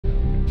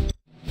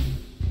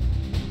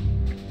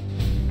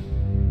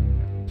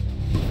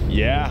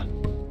Yeah.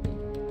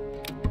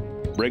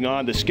 Bring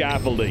on the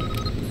scaffolding.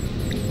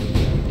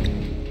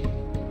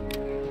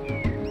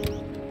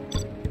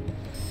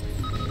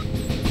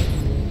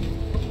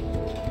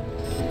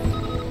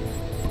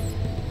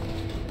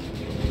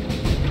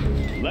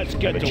 Let's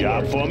get a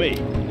job for me.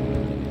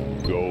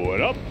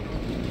 Going up.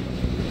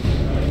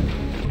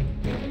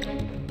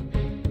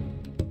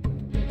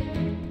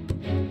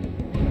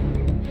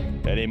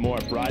 Any more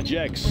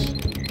projects?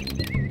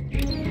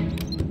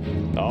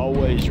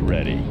 Always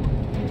ready.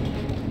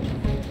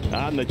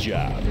 On the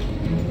job.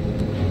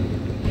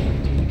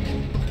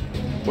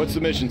 What's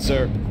the mission,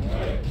 sir?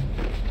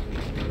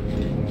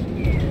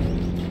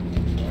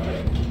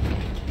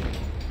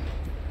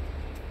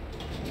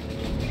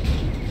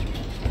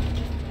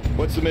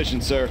 What's the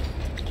mission, sir?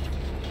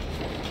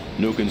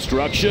 New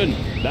construction.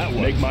 That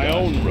one. Make my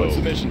own road. What's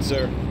the mission,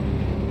 sir?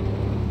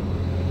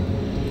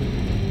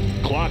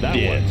 Clock That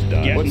in. one's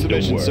done. What's the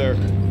mission, work. sir?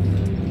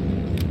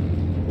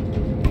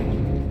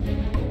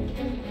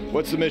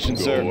 What's the mission,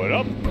 sir? Going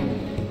up.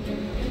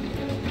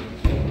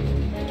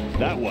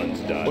 That one's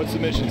done. What's the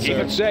mission, Keep sir?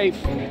 it safe.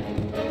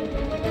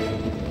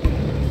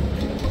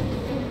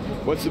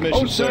 What's the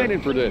mission, sir?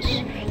 Signing for this.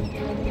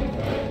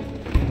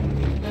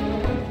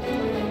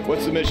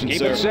 What's the mission, Keep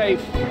sir? it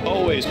safe.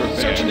 Always prepared.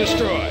 Search and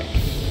destroy.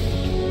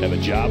 Have a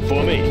job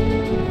for me.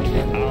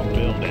 I'll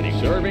build anything.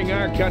 Serving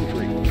our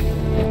country.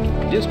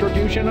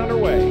 Distribution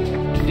underway.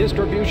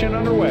 Distribution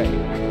underway.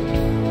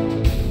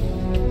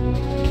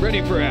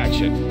 Ready for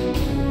action.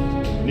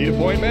 Need a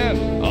point man?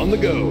 On the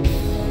go.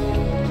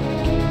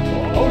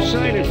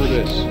 Signing for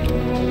this.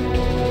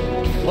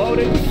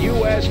 Loaded with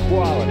U.S.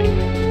 quality.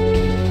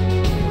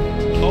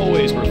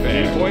 Always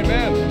prepared. Need a point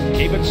man?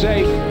 Keep it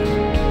safe.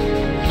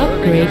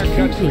 Upgrade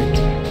complete.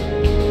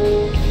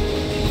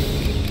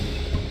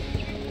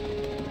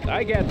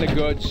 I got the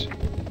goods.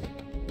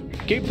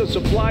 Keep the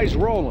supplies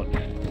rolling.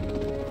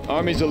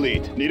 Armies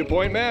elite. Need a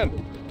point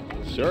man?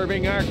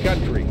 Serving our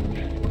country.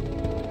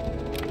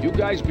 You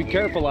guys be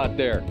careful out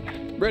there.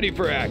 Ready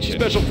for action.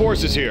 Special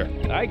forces here.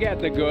 I got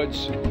the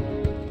goods.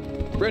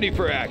 Ready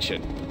for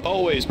action.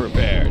 Always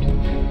prepared.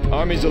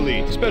 Armies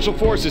elite. Special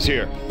forces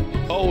here.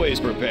 Always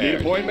prepared.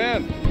 Need a point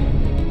man?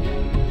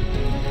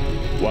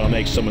 Want to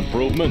make some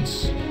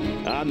improvements?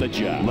 On the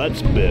job.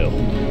 Let's build.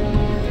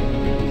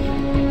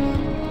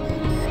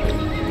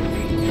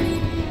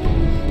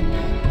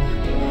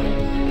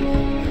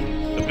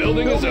 The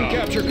building is up.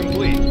 Capture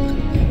complete.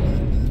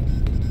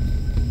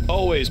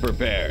 Always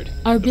prepared.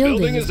 Our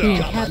building is being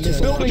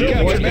captured. Building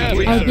captured.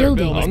 Our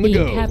building is being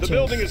The captured.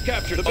 building is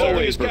captured.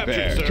 Always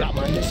prepared.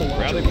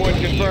 Rally point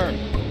confirmed.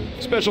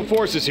 Special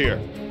forces here.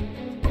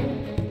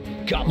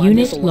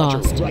 Unit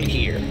lost. Right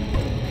here.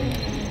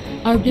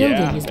 Our building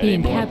Yeah, is being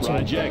any more captured.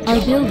 projects?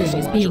 Our building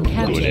is being Good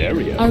captured.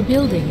 area. Our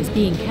building is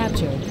being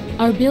captured.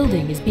 Our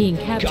building is being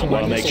captured.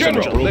 Want to make some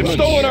General, improvements? they've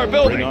stolen our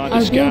building. Bring on the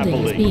Our building is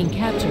scaffolding. being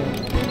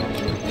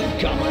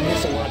captured. Got my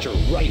missile launcher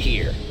right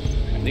here.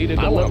 Need a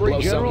I want to delivery,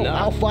 blow General? something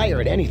up. I'll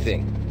fire at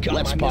anything.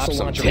 Let's pop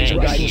some launcher tanks.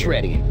 right Guidance here.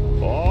 ready.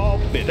 All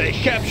They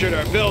finished. captured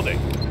our building.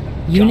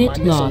 Unit Got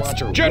my missile lost.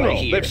 launcher General,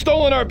 right here. they've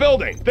stolen our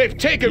building. They've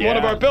taken one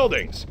of Yeah. our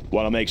buildings.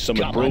 Want to make some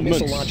Got my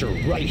missile improvements?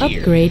 launcher right here.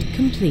 Upgrade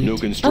complete. New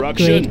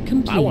construction. Upgrade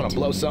complete. I want to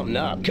blow something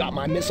up. Got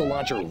my missile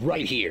launcher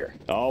right here.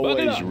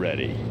 Always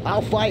ready.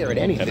 I'll fire at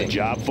Have a anything.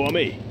 job for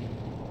me.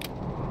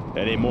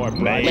 Any more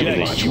Made it.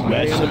 projects?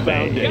 U.S. Got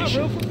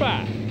Foundation. room for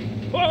 5.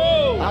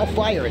 Whoa! I'll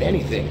fire at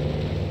anything.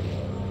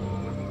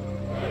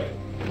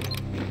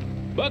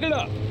 Buckle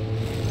up.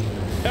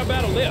 How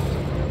about a lift?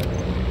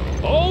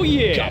 Oh,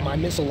 yeah. Got my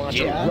missile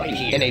launcher Yeah. right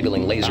here.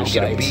 Enabling laser I'll sights.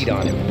 get a beat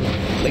on him.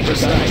 Laser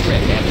sights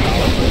ready. And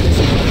powerful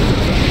missile launcher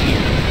right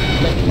here.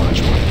 Let me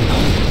launch one.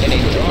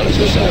 Enabling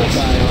laser sights.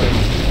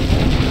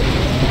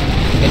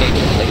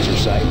 Enabling laser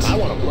sights. I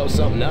want to blow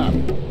something up.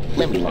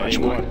 Let me launch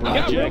Any more one.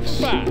 Got room for projects?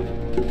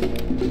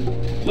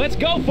 5. Let's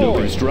go New for it. I'll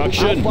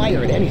construction.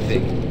 fire at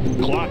anything.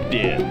 Clocked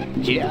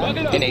in. Yeah.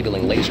 Bucket up.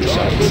 Enabling laser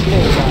sights.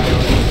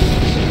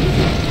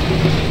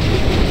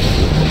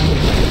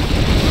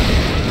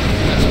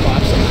 Let's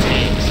pop some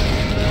tanks.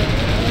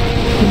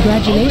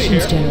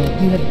 Congratulations, General.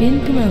 You have been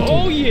promoted.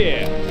 Oh,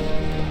 yeah.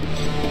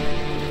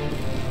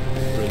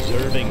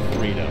 Preserving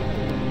freedom.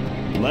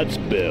 Let's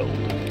build.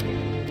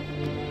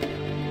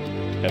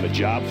 Have a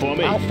job for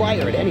me? I'll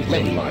fire at anything.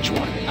 Let me launch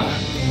one.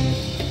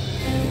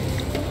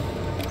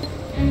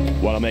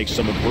 Want to make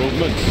some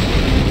improvements?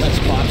 Let's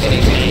pop some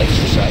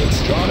laser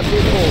sights. Drawing a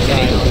big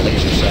bullseye on the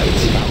laser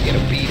sights. I'll get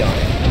a beat on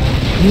it.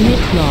 Unit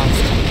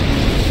lost.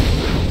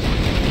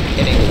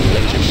 Enabling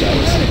laser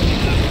sights.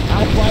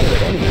 I'll fire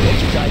at anything.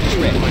 Laser guidance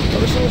ready. My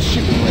personal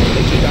shooting range.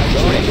 Laser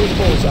guidance ready. Drawing a big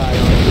bullseye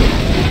on it.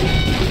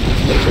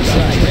 Laser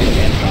sights ready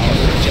and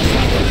powerful. Just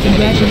like that.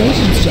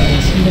 Congratulations,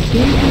 General. You have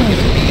been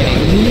promoted.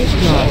 Unit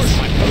lost.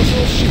 My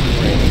personal shooting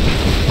range.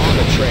 On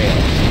the trail.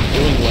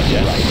 Doing what?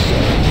 Yes. Right,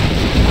 sir.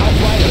 I'll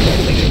fire at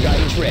laser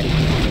guidance ready.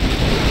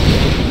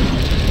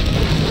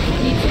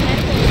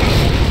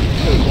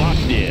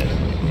 Clocked in.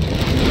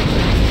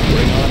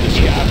 Bring on the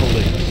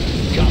scaffolding.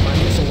 Got my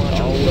missile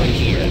launcher right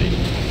here. Ready.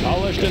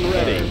 Polished and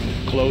ready.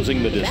 Close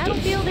closing the distance.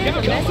 Battlefield is a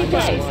Got messy my missile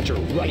place. launcher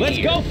right Let's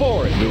here. go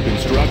for it. New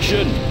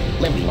construction.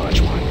 Let me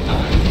launch one.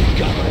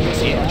 Got my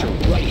missile launcher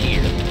right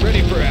here.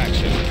 Ready for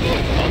action.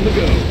 On the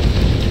go.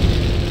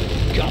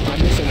 Got my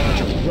missile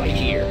launcher right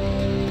here.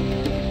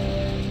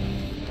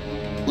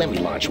 Let me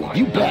launch one.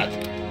 You bet.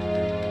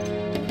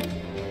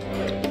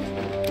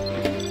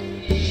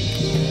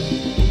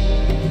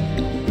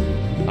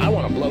 I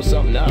want to blow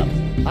something up.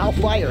 I'll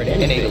fire at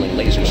anything. Enabling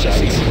laser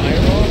sights.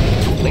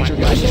 Laser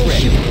guidance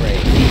ready.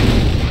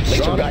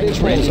 Laser guidance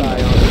ready.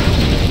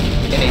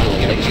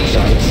 Enabling laser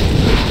sights.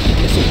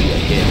 This will be a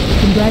hit.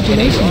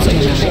 Congratulations,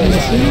 General.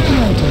 Machine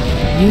promoted.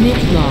 Unit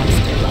lost.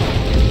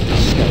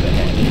 I'll scout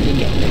ahead.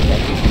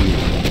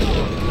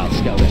 I'll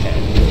scout ahead.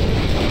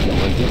 I'm going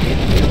to hit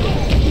you.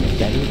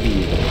 Better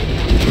vehicle.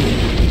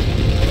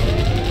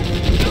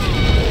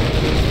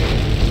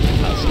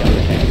 I'll scout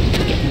ahead.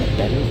 Getting a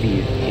better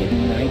vehicle.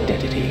 Hidden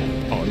identity.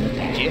 On the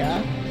path.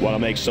 Yeah? Want to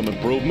make some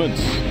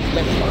improvements?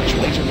 Let me launch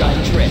laser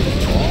guidance ready.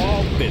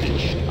 All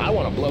finished. I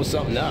want to blow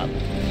something up.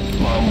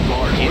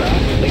 Bombard.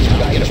 Yeah. Laser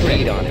guidance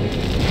ready on him.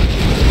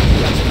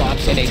 Let's pop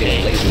some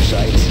enabling laser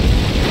sights.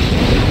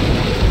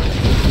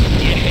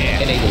 Yeah.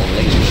 Enabling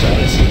laser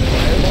sights.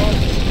 Fireball.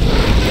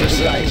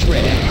 Laser guidance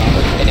ready.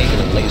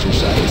 Enabling laser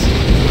sights.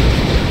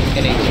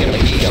 Enabling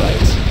laser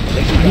sights.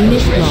 Laser guidance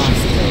Unit ready.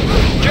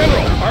 lost.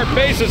 General, our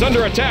base is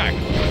under attack.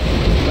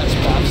 Let's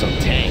pop some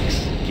tanks.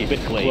 Keep it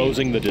clean.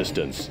 Closing the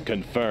distance.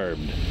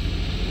 Confirmed.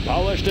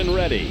 Polished and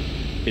ready.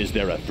 Is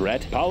there a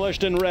threat?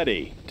 Polished and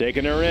ready.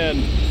 Taking her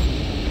in.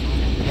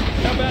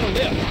 How about a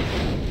lift?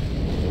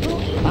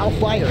 I'll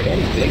fire at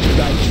anything. Laser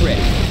guidance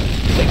ready.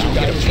 Laser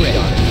guidance ready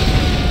on it.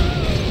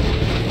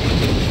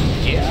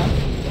 Yeah.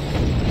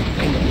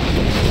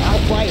 I'll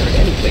fire at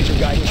anything. Laser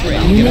guidance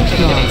ready. Unit lost.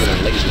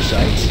 Enabling laser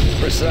sights.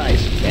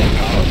 Precise and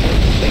powerful.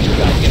 Laser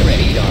guidance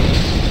ready on it.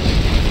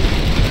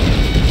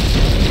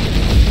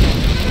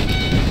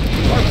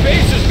 Our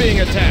base is being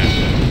attacked.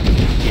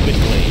 Keep it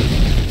clean.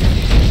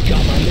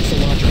 Got my missile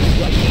launcher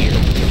right here.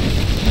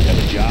 Have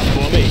a job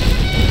for me.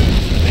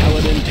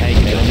 Paladin tank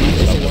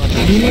enemies of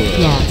the Unit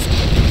future. lost.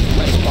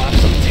 Let's pop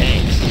some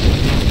tanks.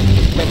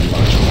 Let's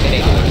launch one.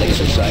 Enabling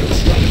laser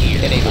sights right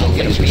here. Enabling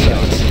laser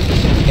sights.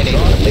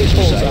 Enabling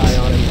laser sights. I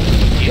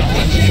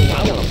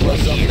want to blow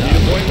something up.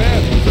 Point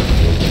man.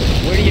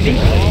 Where do you need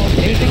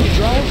anything to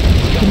drive?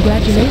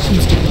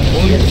 Congratulations, General.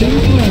 Machine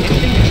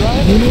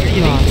promoted. Unit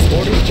lost.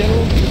 Orders,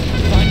 General?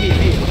 Find me a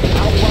vehicle.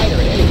 I'll fire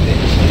at anything.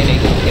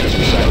 Enabling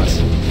laser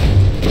sights.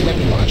 Let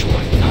me launch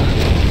one.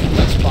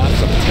 Let's pop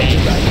some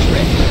tanks. Guidance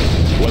ready.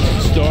 What's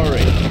the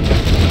story? I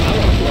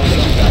want to blow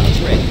some guidance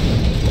ready.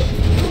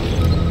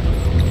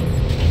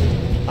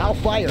 I'll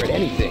fire at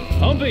anything.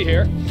 Humvee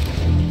here.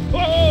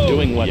 Whoa!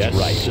 Doing what's Yes,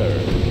 right, sir.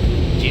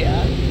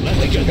 Yeah.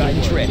 Laser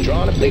guidance ready.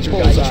 Drawing a laser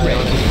Unit guidance ready.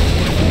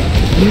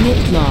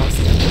 lost.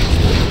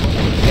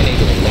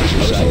 Enabling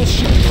laser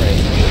sights.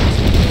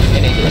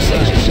 Enabling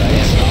laser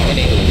sights.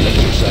 Enabling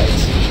laser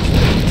sights.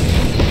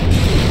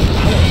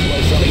 I want to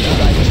blow some laser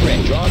guidance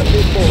ready. Drawing a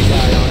big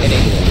bullseye on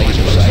enabling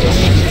laser sights. Let's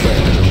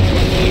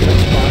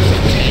pop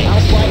some tanks.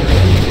 I'll fire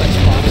it. Let's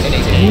pop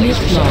enabling Unit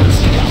laser lost.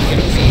 sights. I'll get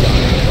a feed on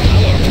it.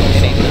 I want to blow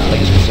enabling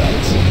laser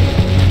sights.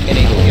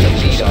 Enabling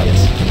laser sights.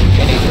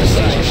 Enabling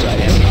laser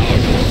sights.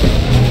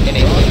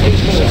 Enabling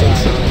laser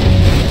sights.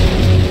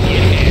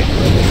 Yeah.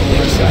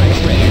 Laser sights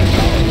ready.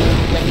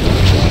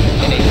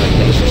 Enabling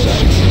laser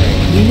sights.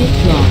 Unit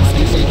lost.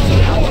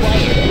 I'll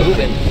fire it.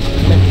 Moving.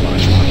 Let me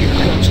launch one. Here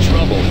comes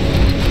trouble.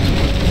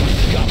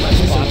 Got my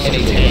spots.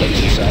 Enabling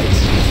laser sights.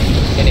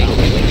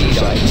 Enabling laser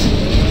sights.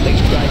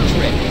 Laser guidance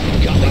ready.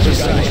 Got laser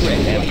sights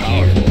ready. And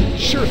powerful.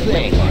 Sure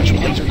thing. Launch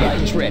one. Laser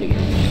guidance ready.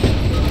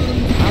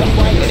 I'll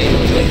fire it.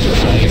 Enabling laser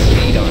sights.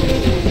 Lead on it.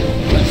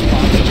 Let's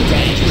pop some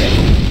tanks ready.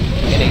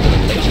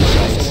 Enabling laser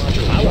sights.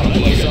 I want to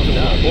blow something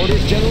up.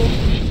 Orders, General?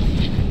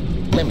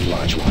 Let me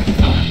launch one.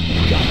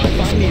 Got my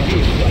find me a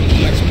vehicle right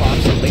here. Let's pop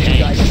some laser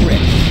guidance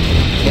ready.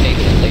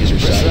 Enabling laser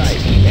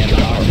sights. And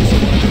powerful.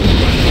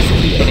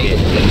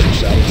 Enabling laser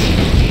sights.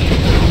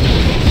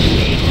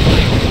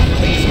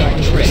 Laser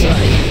guidance ready.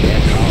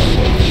 And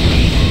powerful.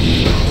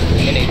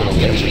 Enabling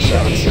laser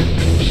sights.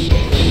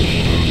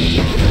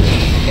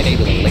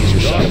 Enabling laser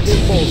sights.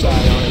 Bullseye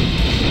on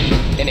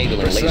him.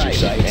 Enabling laser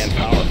sights. And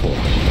powerful.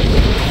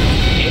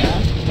 Yeah.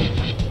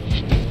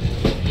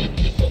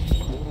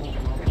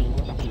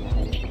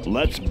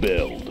 Let's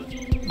build.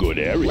 Good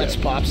area. Let's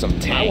pop some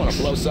tanks. I want to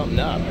blow something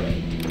up.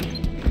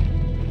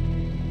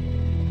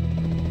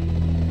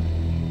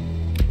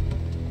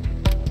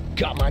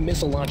 Got my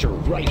missile launcher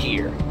right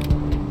here.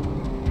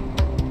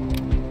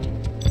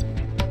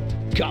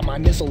 Got my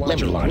missile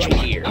launcher right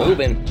here.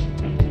 Moving.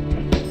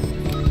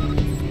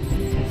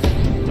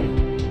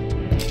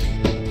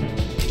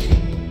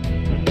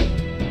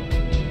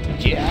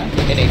 Yeah.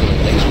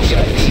 Enabling laser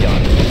sights. Lead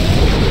on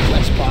it.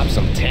 Let's pop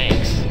some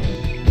tanks.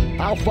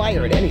 I'll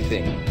fire at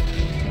anything.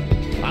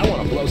 I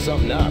want to blow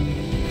something up.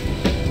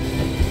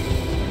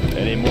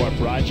 Any more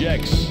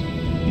projects?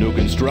 New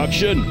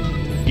construction?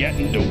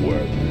 Getting to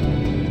work.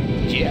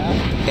 Yeah.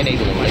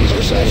 Enabling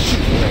laser sights.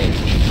 Shooting range.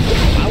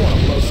 I want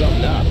to blow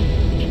something up.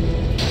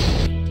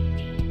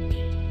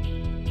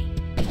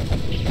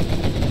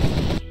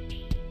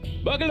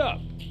 Buckle up.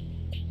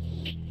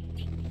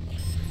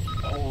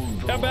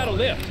 How about a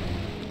lift?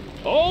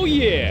 Oh,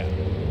 yeah.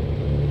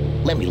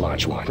 Let me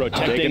launch one.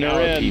 Protecting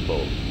our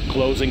people.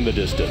 Closing the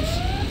distance.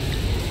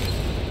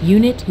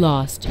 Unit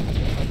lost.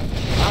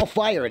 I'll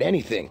fire at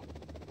anything.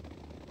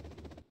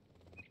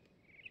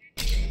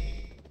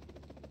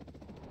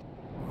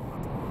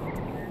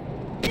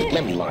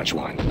 Let me launch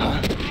one.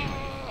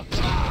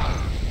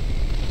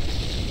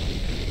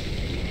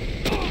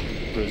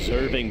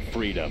 Preserving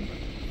freedom.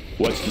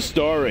 What's the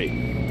story?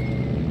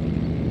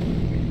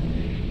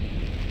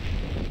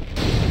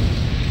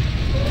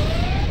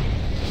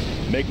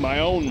 Make my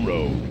own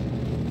road.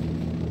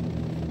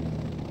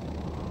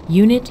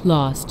 Unit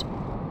lost.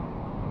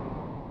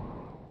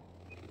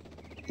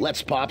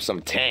 Let's pop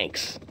some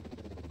tanks.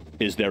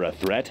 Is there a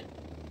threat?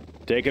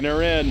 Taking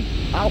her in.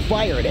 I'll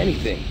fire at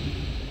anything.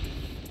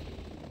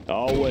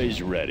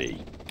 Always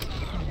ready.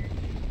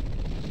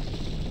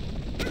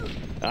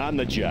 On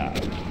the job.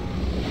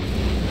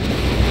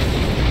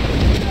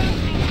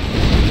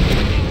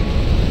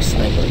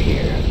 Sniper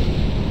here.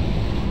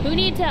 Who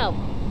needs help?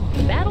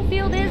 The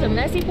battlefield is a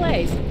messy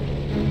place.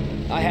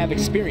 I have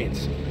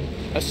experience.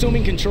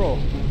 Assuming control.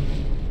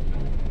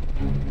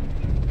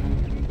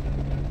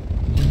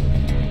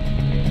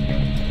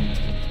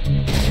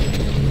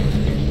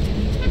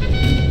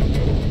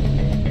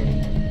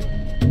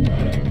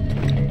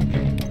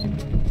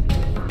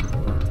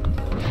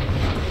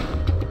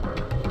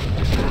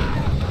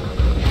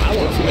 I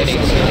want to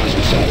enable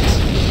laser sights.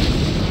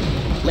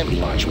 Let me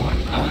launch one.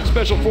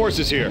 Special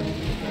forces here.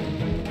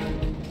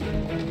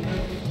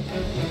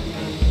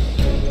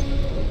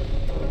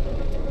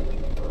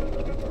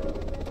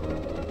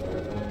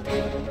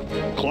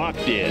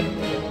 Clocked in.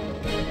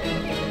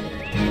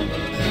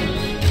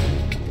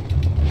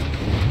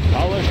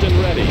 Polished and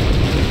ready.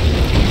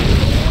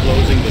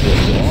 Closing the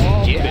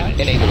distance. Yeah,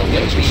 enabling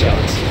laser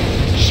sights.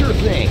 Sure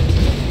thing.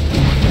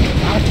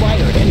 I'll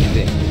fire at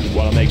anything.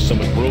 Want to make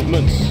some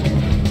improvements?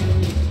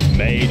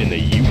 Made in the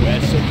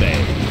U.S. of A.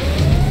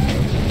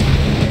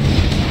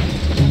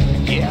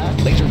 Yeah,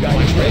 laser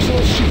guidance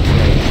personal shooting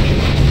range.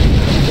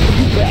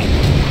 You bet.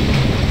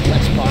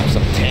 Let's pop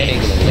some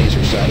tanks. Enabling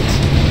laser sights.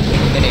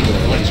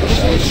 Enabling laser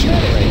sights.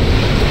 Shooting range.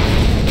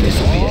 This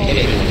will be a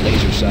hit. Enabling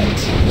laser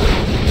sights.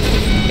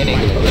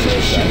 Enabling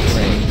laser sights.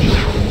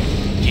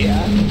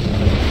 Yeah.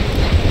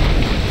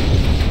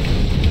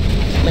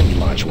 Let me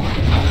launch one.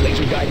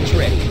 Laser guidance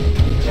ready.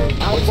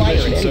 I'll fire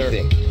at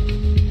anything.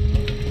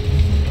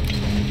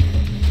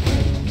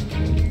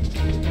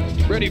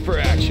 Ready for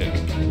action.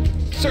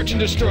 Search and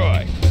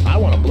destroy. I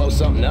want to blow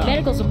something up.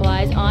 Medical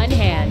supplies on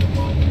hand.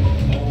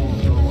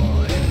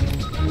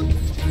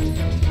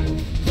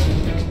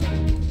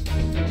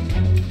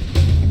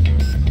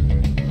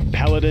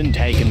 Paladin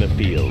taking the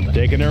field.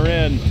 Taking her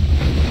in.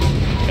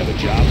 Have a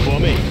job for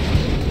me.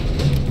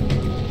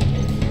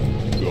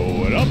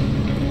 Going up.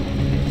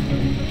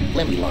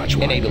 Let me launch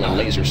one. Enabling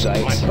laser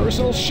sights. My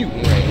personal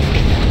shooting range.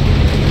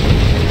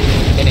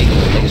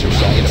 Enabling laser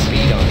sights. Get a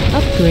beat on it.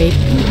 Upgrade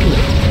complete.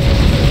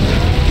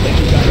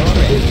 Laser guidance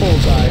ready.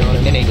 Bullseye on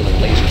it. Enabling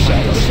laser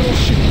sights. Personal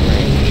shooting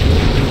range.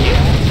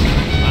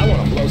 Yeah. I want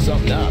to blow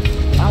something up.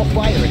 I'll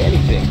fire at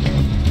anything.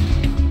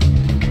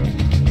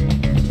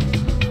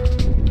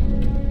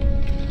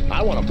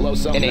 I want to blow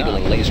something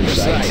enabling up. Laser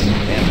sights.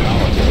 And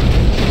powerful.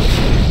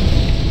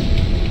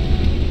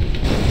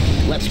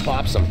 Let's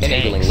pop some tanks.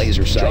 Enabling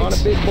laser sights. Drawing a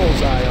big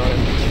bullseye on it.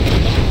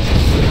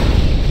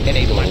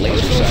 Enabling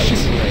laser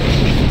sights.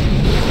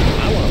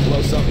 I want to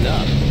blow something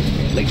up.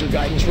 Laser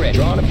guidance ready.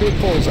 Drawing a big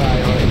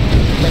bullseye on it.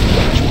 Let me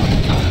launch one.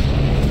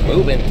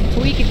 Moving.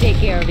 We can take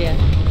care of you.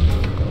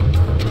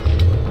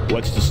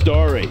 What's the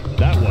story?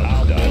 That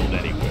one's done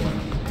anyway.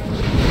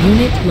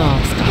 Unit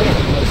lost. I want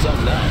to blow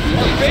something up.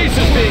 Our base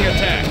is being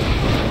attacked.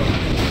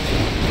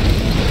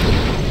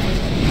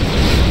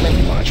 Let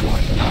me launch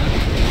one.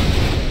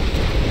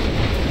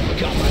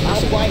 Got my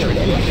missile launcher right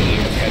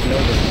here. Heading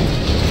over.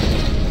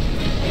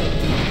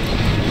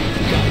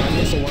 Got my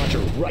missile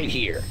launcher right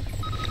here.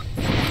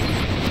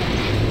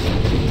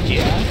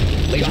 Yeah.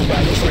 Laser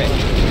guidance ready.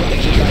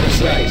 Laser guidance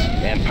ready.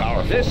 And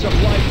powerful. This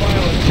supply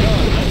file is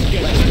done.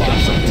 Let's pop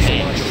some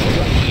tanks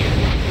right here.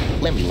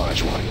 Let me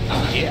launch one.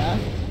 Yeah.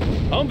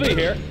 Humvee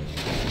here.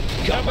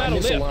 Got my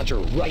missile launcher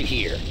right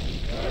here.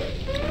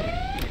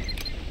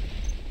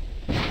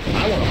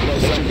 I want to blow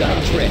laser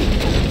guidance ready.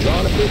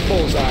 Drawing a big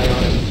bullseye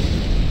on him.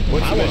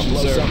 What's the mission,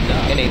 sir?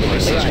 Enabling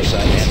laser sights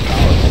and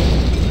powerful.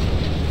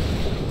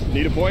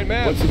 Need a point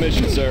map? What's the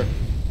mission, sir?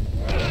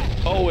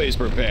 Always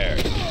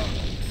prepared.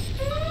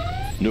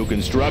 New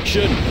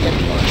construction. Let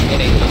me launch one.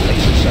 Enabling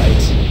laser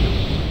sights.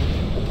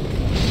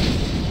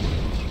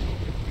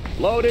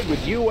 Loaded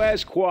with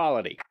U.S.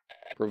 quality.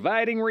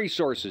 Providing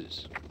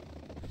resources.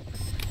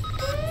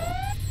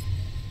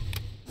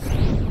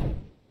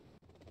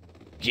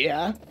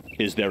 Yeah?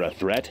 Is there a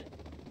threat?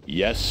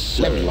 Yes,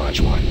 sir. Let me launch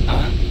one.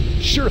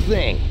 Sure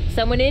thing.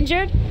 Someone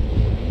injured?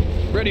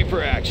 Ready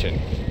for action.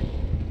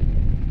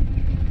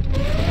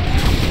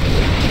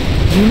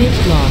 Unit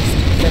lost.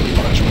 Let me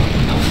launch one.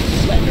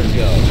 Letting her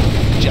go.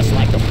 Just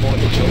like the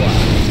 4th of July.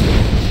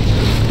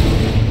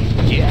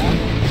 Yeah.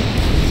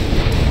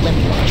 Let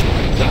me launch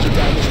one. Laser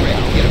guidance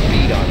ready. Get a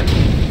bead on her.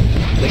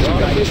 Laser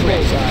guidance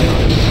ready.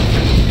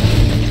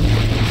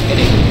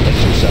 Enable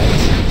laser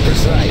sights.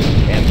 Precise.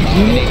 And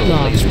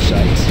enable laser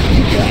sights.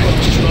 You got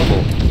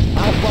trouble.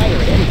 I'll fire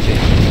at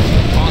anything.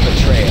 On the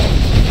trail.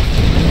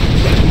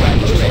 Laser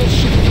guidance ready.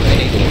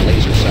 Enable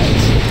laser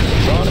sights.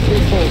 Drawing a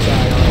big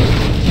bullseye on it.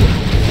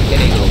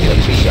 Enable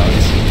laser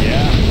sights.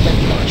 Yeah. Let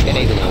me launch.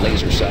 Enable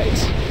laser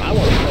sights. I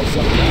want to blow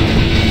something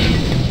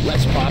up.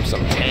 Let's pop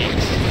some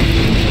tanks.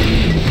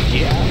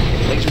 Yeah.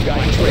 Laser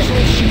guidance ready.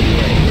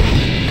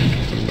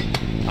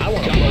 I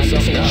want to blow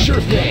something up.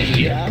 Sure thing.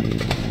 Yeah.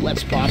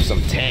 Let's pop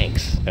some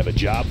tanks. Have a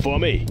job for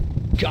me?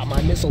 Got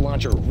my missile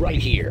launcher right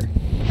here.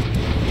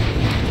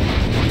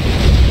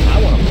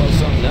 I want to blow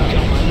something up.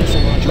 Got my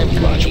missile launcher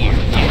right here.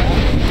 Yeah.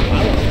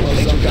 I want to blow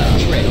something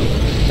up. Ready.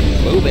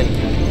 Moving.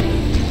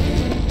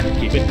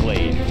 Keep it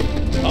clean.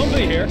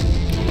 Humvee here.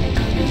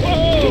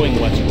 Doing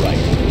what's right.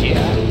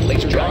 Yeah.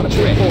 Laser guidance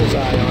ready.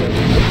 Bullseye on it.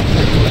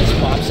 Let's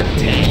pop some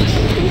tanks.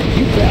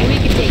 You bet. We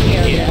can take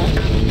care of Yeah.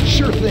 that.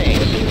 Sure thing.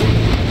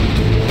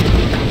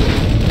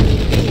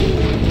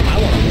 I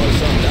want to blow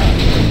something up.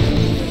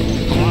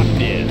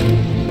 Locked in.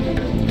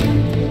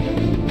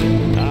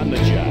 On the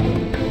job.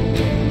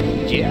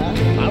 Yeah,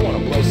 I want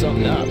to blow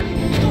something up.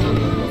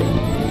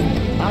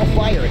 I'll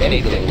fire at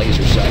anything.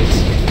 Laser sights.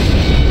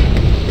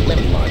 Let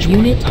me launch one.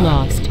 Unit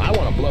lost. I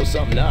want to blow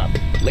something up.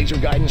 Laser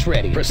guidance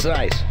ready.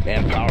 Precise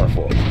and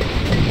powerful.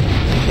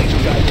 Laser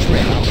guidance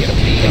ready. I'll get a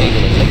bead.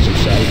 Enabling laser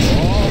sights.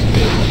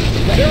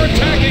 They're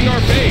attacking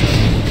our base.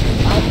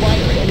 I'll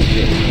fire at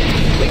anything.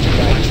 Laser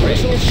guidance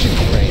ready. Shoot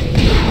range.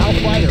 I'll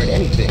fire at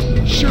anything.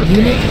 Sure.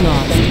 Unit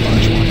lost. Let me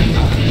launch one.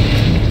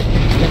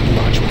 Let me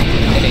launch one.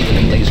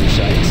 Enabling laser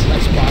sights.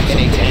 Let's pop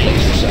some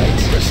laser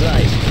sights.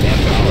 Precise and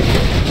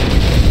powerful.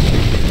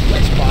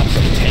 Let's pop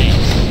some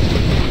tanks.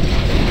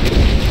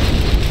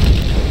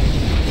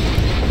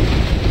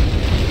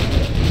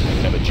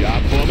 Have a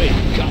job for me?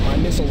 Got my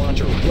missile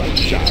launcher right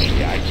here. Sorry,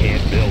 I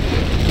can't build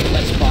it.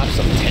 Let's pop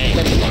some tanks.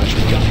 Let me launch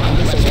one. Got my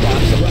missile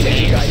pop some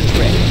tanks. Guidance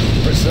ready.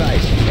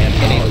 Precise and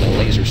enabling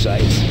laser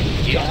sights.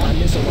 Got my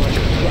missile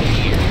launcher right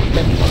here.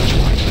 Let me launch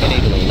one.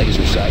 Enabling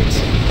laser sights.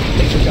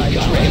 Laser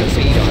guidance ready. Get a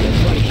bead on it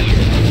right here.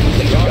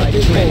 Laser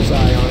guidance ready.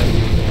 Bullseye on it.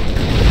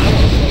 I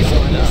want to blow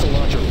something up. Missile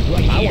launcher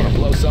right here. I want to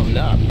blow something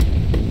up.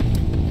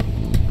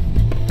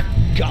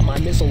 Got my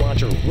missile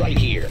launcher right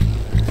here.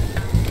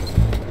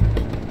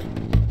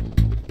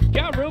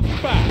 Got room for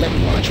 5. Let me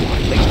launch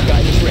one. Laser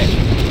guidance ready.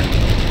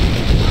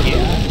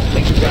 Yeah,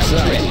 laser guidance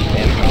ready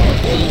and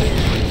powerful.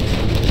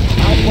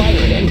 I'll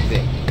fire at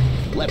anything.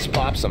 Let's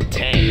pop some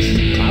tanks.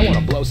 I want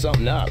to blow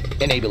something up.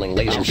 Enabling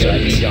laser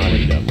sights. on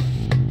it.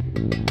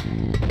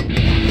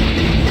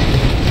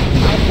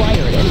 I'll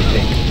fire at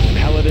anything.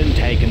 Paladin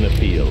tank in the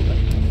field.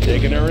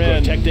 Taking her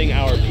in. Protecting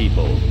our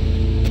people.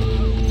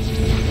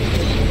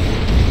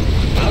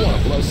 I want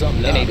to blow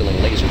something up. Enabling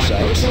laser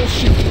sights.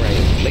 Shoot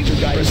range. Laser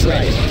guidance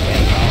ready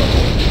and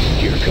powerful.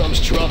 Here comes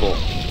trouble.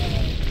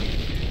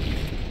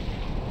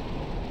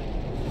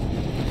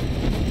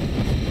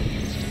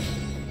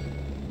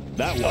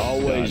 That was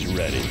always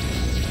ready.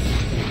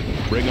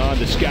 Bring on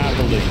the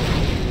scaffolding.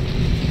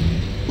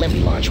 Let me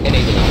launch one.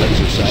 Enabling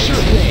laser sights. Sure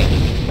thing.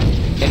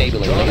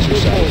 Enabling laser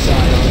sights.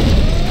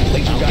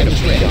 Laser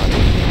guidance ready on it.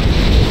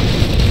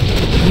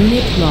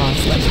 Unit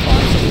lost. Let's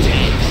pop some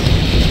tanks.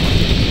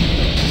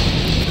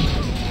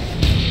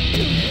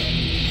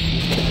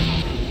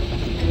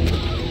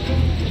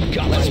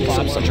 Let's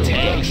pop some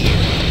tanks.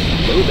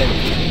 Moving.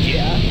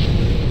 Yeah.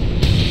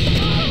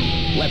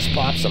 Let's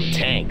pop some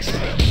tanks.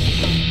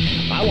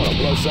 I want to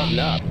blow something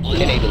up.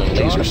 Enabling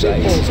laser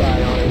sights.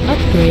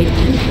 Upgrade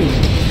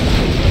complete.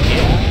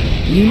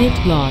 Yeah.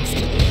 Unit lost.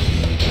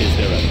 Is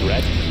there a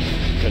threat?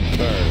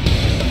 Confirmed.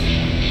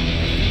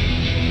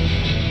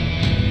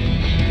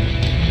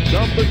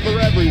 Something for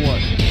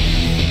everyone.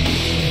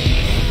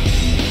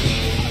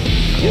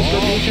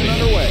 Distribution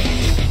underway.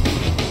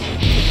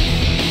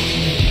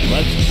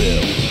 Let's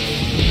build.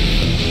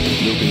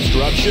 New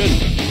construction.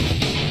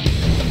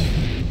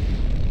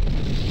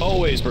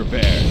 Always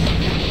prepared.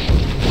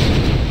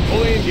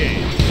 Fully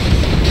engaged.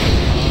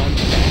 On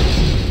task.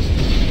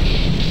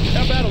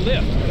 How about a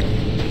lift?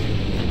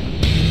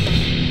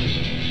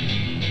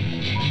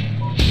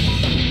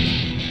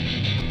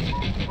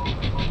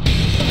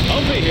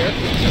 Humvee here.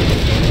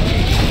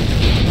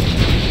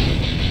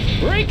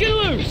 Break it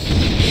loose.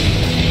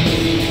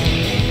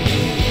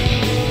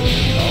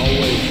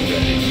 Always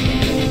ready.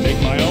 Make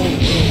my own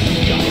room.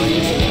 Got my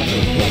missile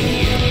launcher right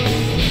here.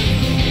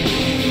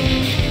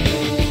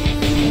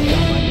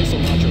 Got my missile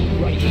launcher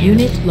right here.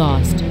 Unit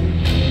lost.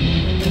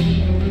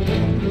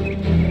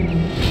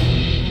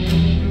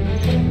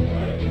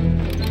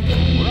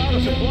 We're out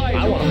of supplies. I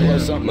want to blow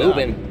something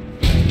moving.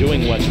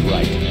 Doing what's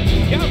right.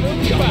 Got room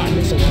for Got my 5.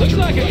 missile Looks launcher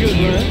like a right good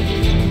here. run.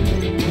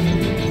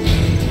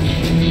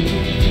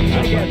 I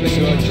get the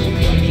goods.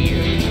 Right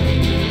here.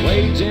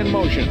 Blades in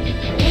motion.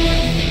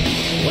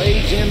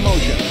 Blades in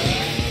motion.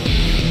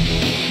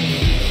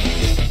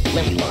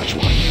 Let me launch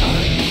one.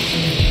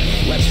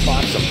 Let's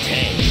spot some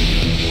tanks.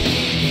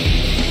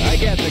 I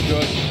get the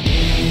goods.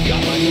 Got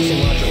my missile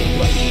launcher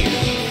right here.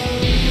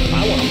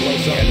 I want to blow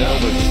something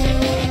up.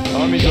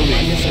 Armies Got my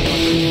elite. missile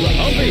launcher right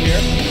Humvee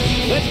here.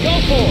 Let's go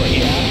for it.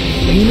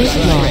 Yeah. Unit Got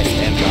lost.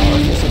 strength and power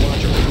missile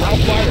launcher. I'll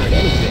fire at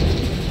anything.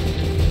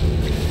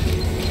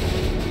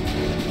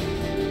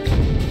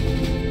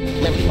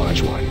 Let me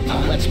launch one.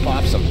 Let's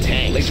pop some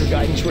tanks. Laser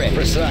guidance ready.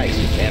 Precise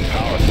and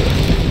powerful.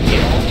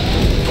 Yeah.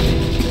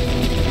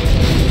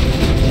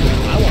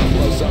 I want to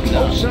blow something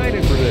I'm up.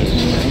 excited for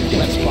this.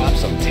 Let's pop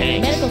some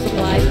tanks. Medical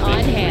supplies on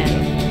hand.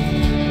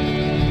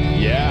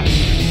 Yeah.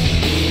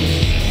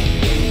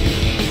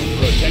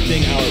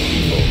 Protecting our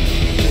people.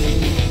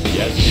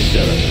 Yes, is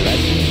there a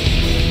threat?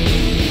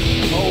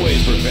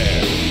 Always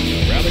prepared.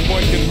 Rally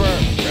point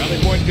confirmed. Rally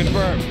point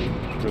confirmed.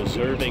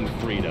 Preserving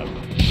freedom.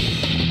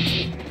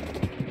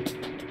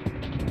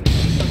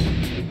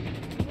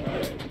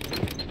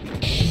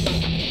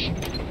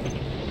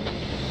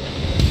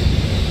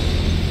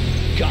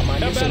 Got my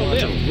missile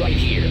launcher right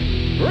here.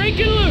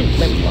 Breaking loose.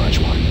 Let me launch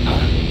one.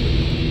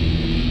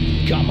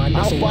 Got my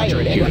missile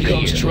launcher. Here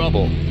comes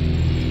trouble.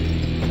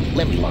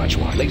 Let me launch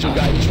one. Laser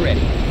guidance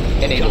ready.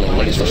 Enabling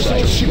laser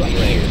sights right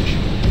here.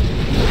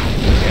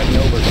 Heading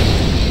over.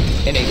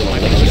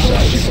 Enabling laser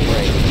sights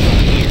right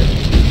here.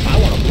 I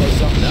want to blow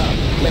something up.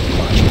 Let me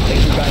launch one.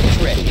 Laser guidance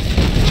ready.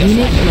 Just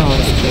Unit like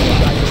lost. Laser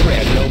guidance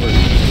ready. Heading over.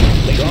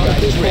 Laser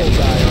guidance ready.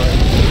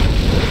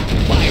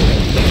 Fire it.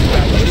 Laser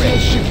guidance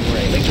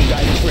ready. Laser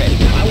guidance ready.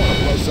 I want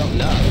to blow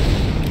something up.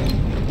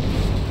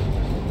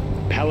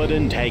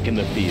 Paladin tank in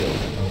the field.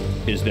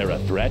 Is there a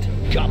threat?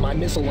 Got my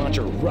missile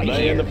launcher right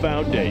Laying here. the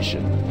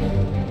foundation.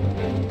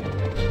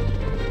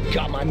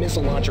 Got my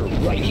missile launcher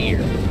right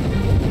here.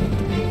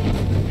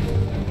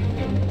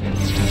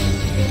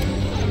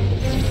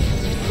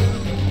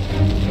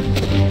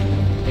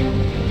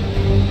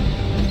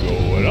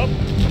 Going up.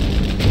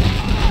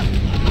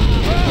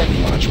 Let me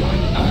launch one.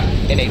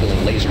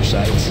 Enabling laser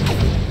sights.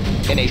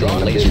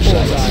 Enabling laser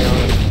sights.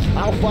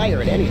 I'll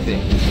fire at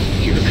anything.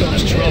 Here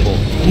comes trouble.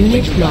 Unit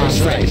Laser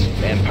lost. precise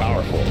and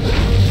powerful.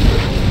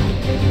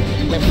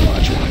 Let me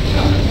launch one.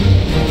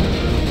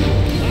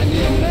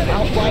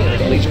 I'll fire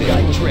at laser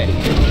guidance ready.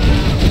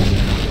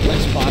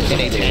 Let's pop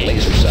enabling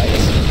laser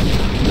sights.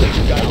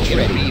 Laser guidance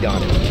ready. Bead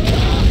on it.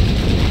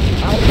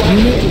 I'll fire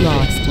Unit at anything.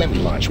 lost. Let me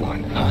launch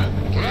one.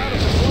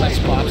 Let's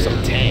pop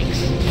some tanks.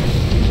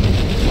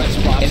 Let's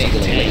pop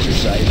enabling laser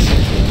sights.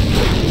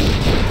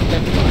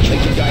 Let me launch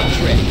laser guidance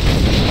ready.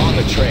 On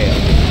the trail.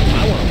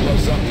 I want to blow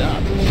something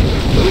up.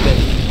 Move it.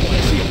 Want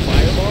to see a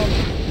fireball?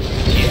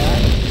 Yeah.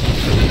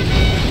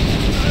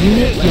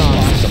 Unit Let's pop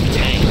lost. some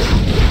tanks.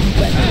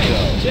 Let me go.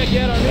 Check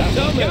out our new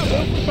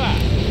Humvee.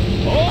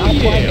 Oh I'll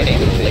fire yeah.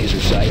 enabling laser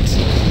sights.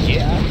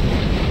 Yeah.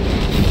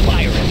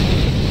 Fire it.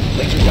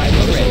 Laser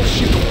guidance ready.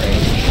 Shoot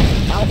range.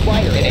 I'll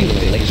fire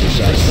enabling laser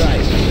sights.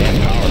 Precise and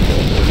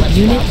powerful. Let's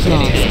Unit pop some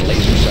lost. enabling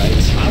laser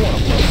sights. I want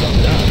to blow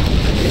something up.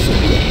 This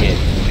will be a hit.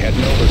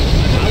 Heading over.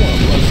 I want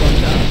to blow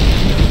something up.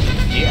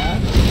 Yeah.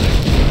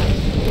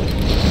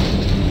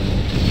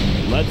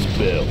 Let's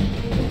build.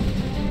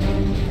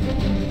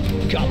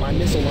 Got my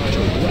missile launcher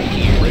right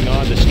here. Bring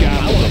on the I want to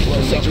scaffolding. blow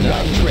laser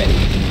guidance ready.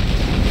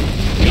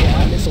 Got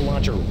my missile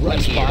launcher right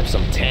here. Let's pop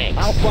some tanks.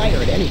 I'll fire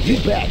at anything.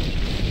 You bet.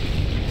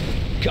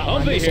 Got my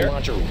Humvee missile here.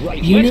 launcher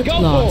right Unit here. Let's go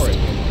lost. for it.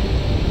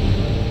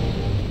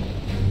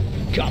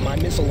 Got my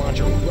missile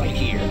launcher right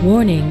here.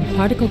 Warning,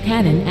 particle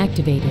cannon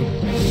activated.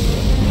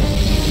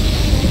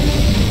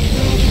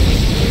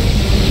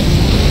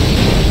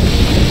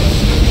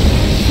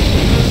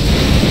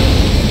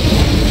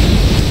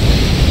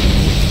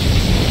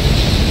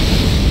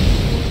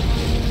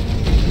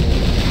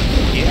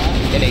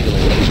 Yeah,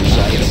 enabling laser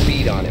sight. Get a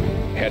bead on him.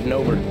 Heading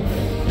over.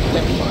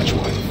 Let me launch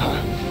one.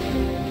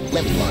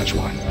 Let me launch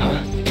one.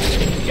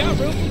 Got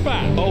room for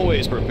five.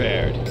 Always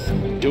prepared.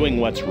 Doing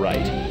what's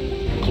right.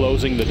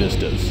 Closing the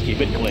distance.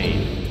 Keep it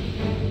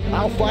clean.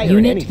 I'll fire at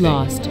Unit anything.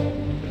 lost.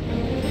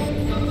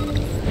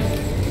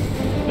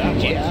 That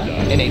one's Yeah,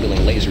 done.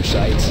 enabling laser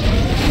sights.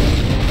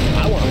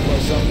 I want to blow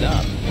something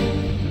up.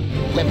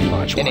 Let me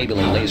launch one.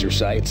 Enabling laser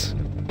sights.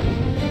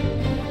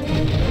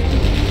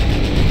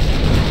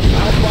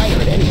 I'll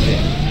fire at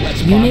anything.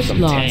 Let's pop Unit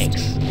some lost.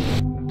 tanks.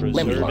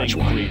 Let me launch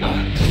Preserving one.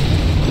 freedom.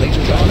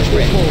 Laser guidance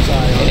ready.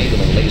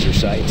 Enabling laser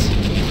sights.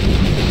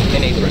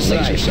 Enabling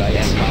laser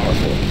sights. And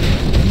powerful.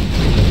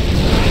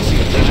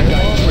 Laser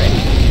guidance ready.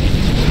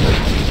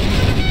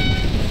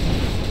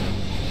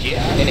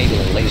 Yeah.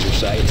 Enabling laser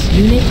sights.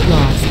 Unit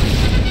lost.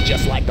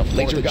 Just like the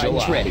laser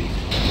guidance ready.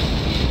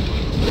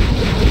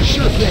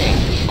 Sure thing.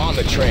 On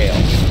the trail.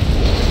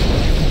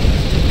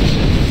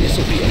 This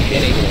will be a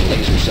hit. Enabling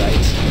laser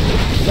sights.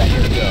 Let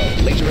her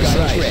go. Laser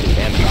guidance ready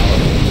and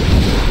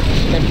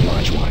powerful. Let me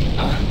launch one.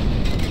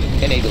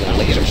 Enabling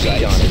laser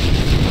sight on it.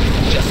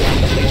 Just like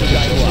the laser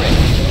guidance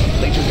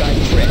ready. Laser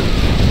guidance ready.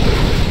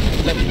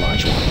 Let me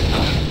launch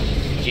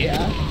one.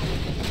 Yeah.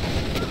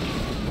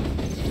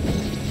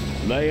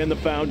 Laying the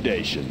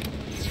foundation.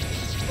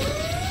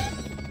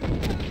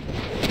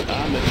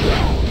 On the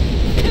track.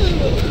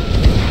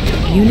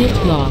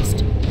 Unit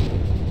lost.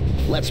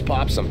 Let's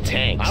pop some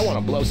tanks. I want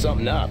to blow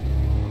something up.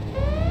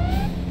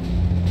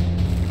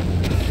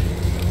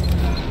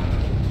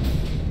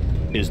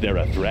 Is there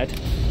a threat?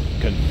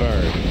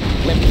 Confirmed.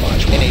 Let me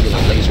launch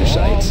enabling laser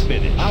sights.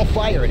 Finished. I'll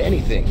fire at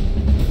anything.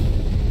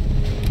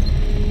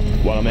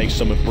 Want to make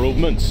some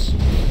improvements?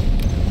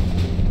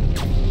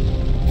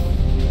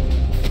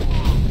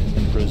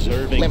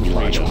 Preserving Let me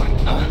launch freedom.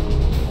 one.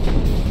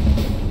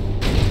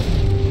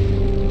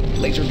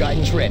 Laser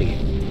guidance ready.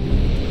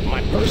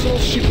 My personal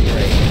shooting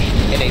range.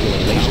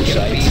 Enabling laser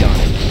sights. Beat on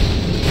it.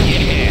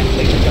 Yeah,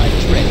 laser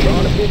guidance ready.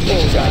 Drawing a big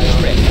bullseye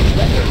ready.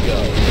 Let her go.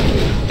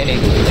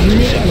 Enabling laser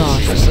Unit sights.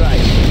 lost.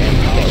 Precise and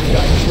laser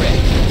guidance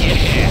ready.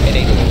 Yeah,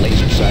 enabling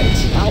laser sights.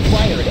 I'll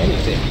fire at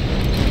anything.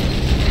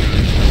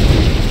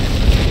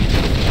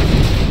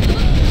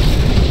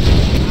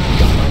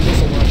 Got my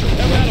missile launcher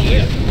right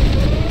here.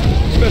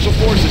 Special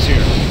forces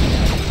here.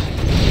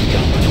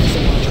 Got my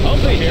missile launcher I'll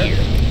be right here.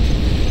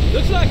 here.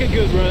 Looks like a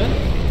good run.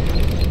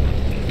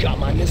 Got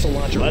my missile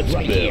launcher Let's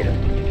right build. here.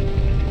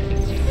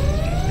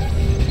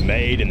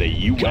 Made in the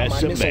Got US my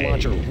of missile A.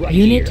 launcher right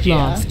Unit here.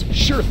 lost. Yeah?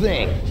 Sure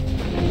thing.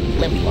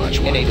 Let me launch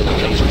one. Enabling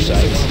laser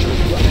sights.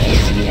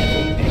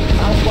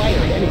 I'll fire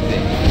at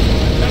anything.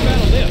 How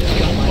about this?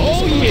 Got my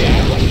Oh, missile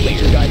yeah. launcher.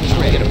 Laser guidance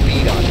ready. Get a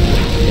beat on it.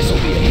 This'll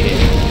be a hit.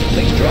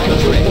 Laser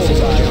guidance ready.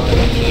 Bullseye on it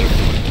right here.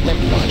 Let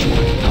me launch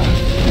one.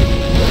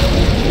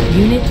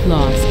 Unit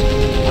lost.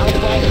 I'll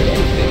fire at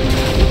anything.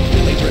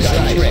 Laser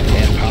guidance ready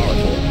and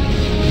powerful.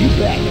 You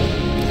bet.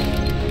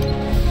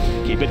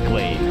 Keep it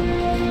clean.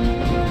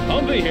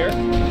 Humvee here.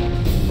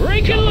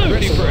 Break it loose.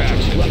 Ready for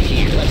action. Right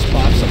here. Let's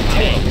pop some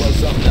tanks. Blow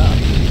something up.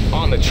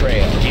 On the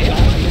trail. Got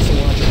my missile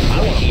launcher.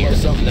 I want to blow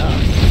something up.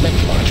 Let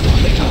me launch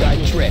one. Laser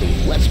guidance ready.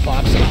 Let's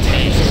pop some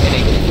tanks.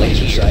 Enabling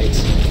laser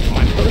sights.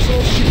 My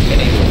personal shoot.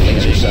 Enabling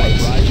laser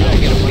sights. I'll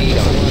get a beat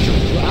on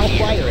it. I'll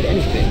fire at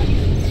anything.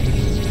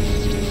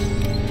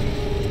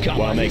 Got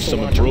Wanna my make missile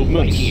some launcher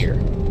improvements? right here.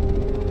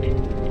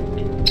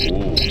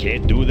 Ooh,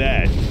 can't do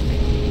that.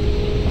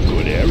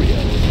 Good area.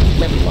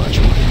 Let me launch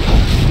one.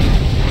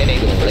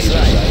 Enabling laser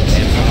sights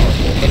and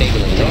powerful.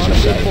 Enabling laser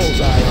sights.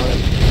 Bullseye on it.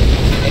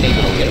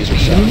 Enabling laser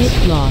sights.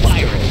 Unit lost.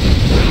 Fire it.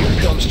 Here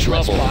comes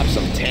trouble. Let's pop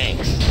some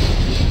tanks.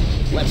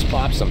 Let's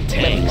pop some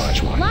tanks. Let me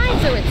launch one.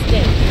 Lives are at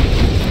stake.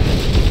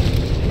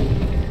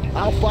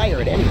 I'll fire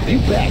at anything. You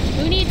bet.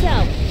 Who needs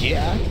help?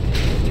 Yeah.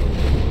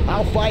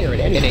 I'll fire at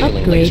anything.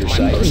 Enabling Upgrade laser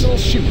sights. Personal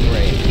shooting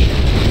range.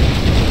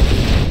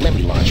 Let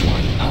me launch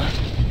one.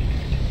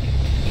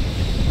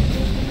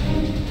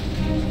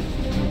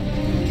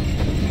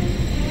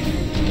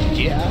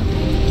 Yeah.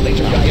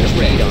 Laser guidance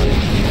ready on it.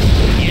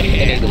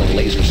 Yeah. Enabling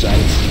laser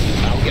sights.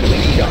 I'll get a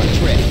lead on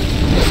it ready.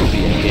 This will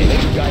be a hit.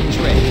 Laser guidance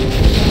ready.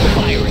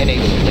 Fire.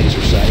 Enabling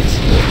laser sights.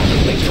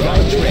 Laser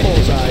guidance ready.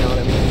 Bullseye on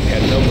him.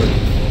 Heading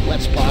over.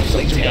 Let's pop some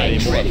laser Got any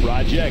guidance more ready.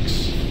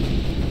 projects?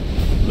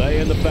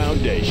 Laying the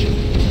foundation.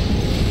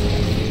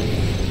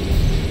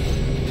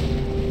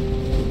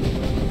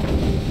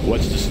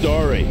 What's the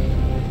story?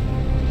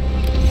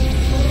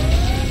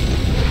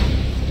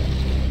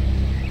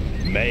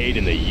 Made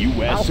in the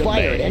US I'll of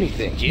fire A. at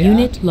anything. Yeah.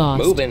 Unit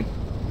lost. Moving.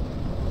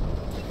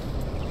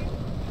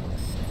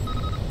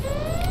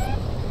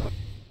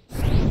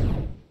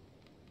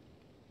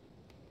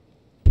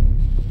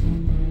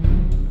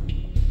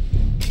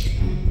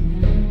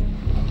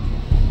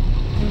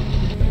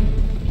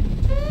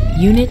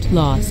 Unit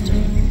lost.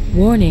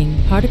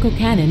 Warning, particle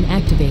cannon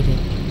activated.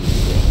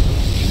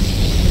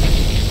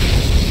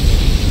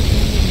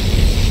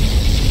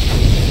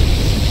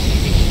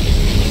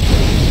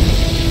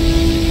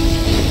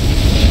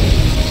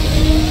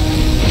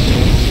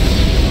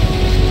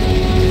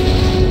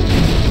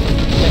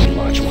 Let me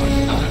launch one.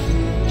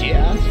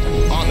 Yeah.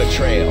 On the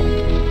trail.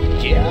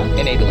 Yeah.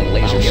 Enabling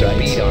laser sights.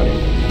 Beat on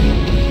it.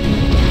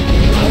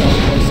 I want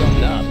to blow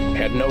something up.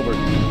 Heading over.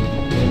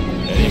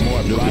 Any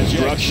more new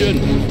construction?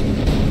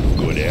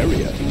 Good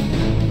area.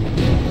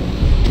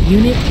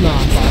 Unit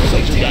lost.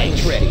 Laser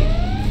guidance ready.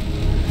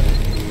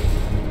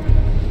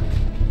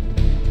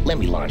 Let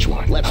me launch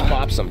one. Let's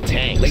pop some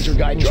tanks. Laser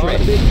guidance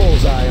ready. A big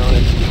bullseye on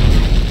it.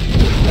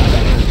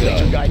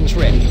 Laser guidance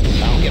ready.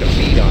 I'll get a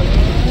beat on it.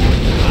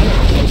 I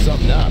want to blow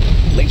something up.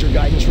 Laser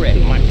guidance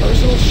ready. My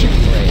personal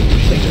shooting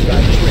range. Laser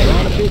guidance ready.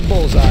 On a big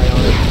bullseye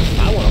on it.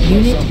 I want to blow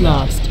Unit something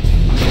lost. up.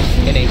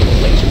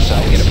 Enabling laser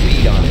sight. Get a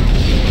beat on it.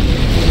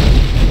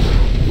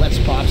 Let's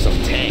pop some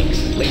tanks.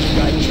 Laser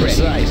guidance ready.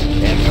 Precise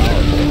and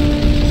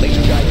powerful.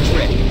 Laser guidance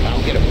ready.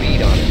 I'll get a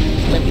beat on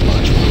it. Let me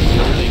launch one.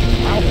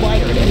 I'll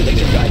fire at any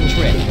laser guidance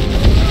ready.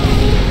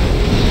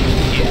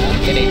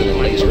 Yeah,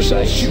 enabling laser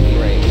sight shooting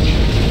range.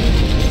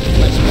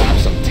 Let's pop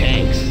some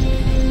tanks.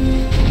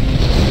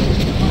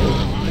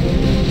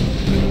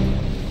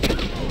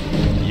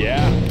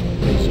 Yeah,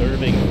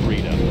 preserving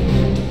freedom.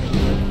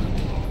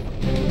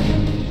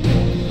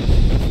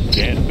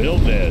 Can't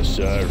build this,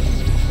 sir.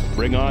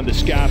 Bring on the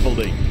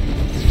scaffolding.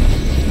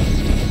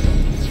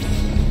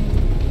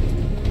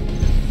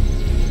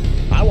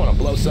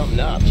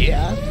 up,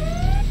 yeah?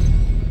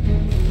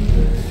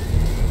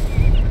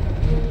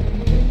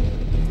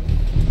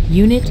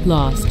 Unit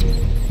lost.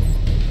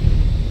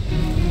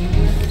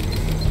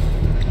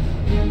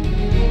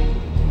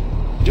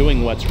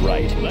 Doing what's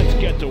right. Let's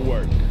get to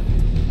work.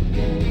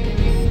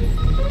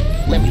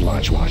 Let me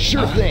launch one.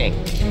 Sure thing.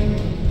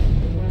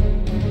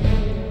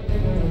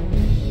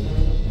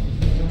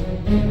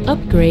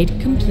 Upgrade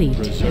complete.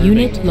 Preserving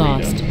Unit freedom.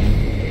 lost.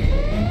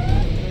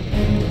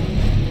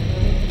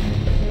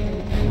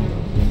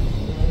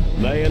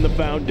 Laying the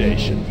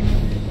foundation.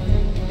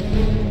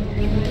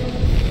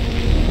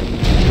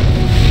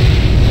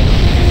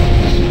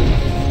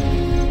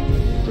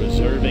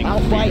 Preserving I'll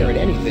fire at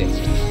freedom.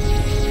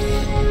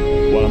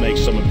 anything. Want to make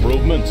some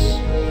improvements?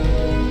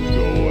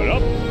 Going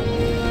up.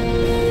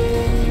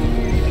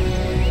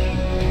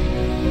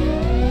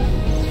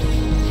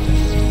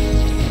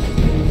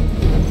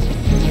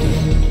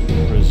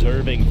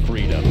 Preserving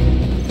freedom.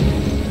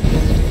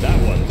 That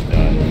one's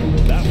done.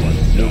 That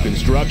one's done. New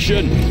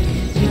construction.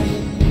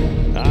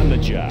 On the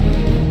job.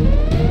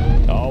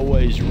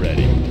 Always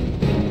ready.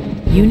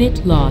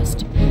 Unit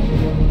lost.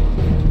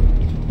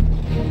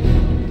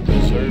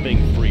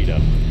 Preserving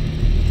freedom.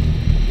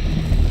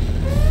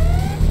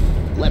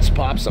 Let's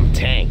pop some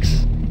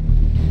tanks.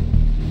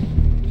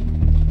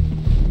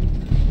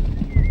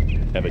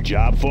 Have a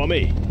job for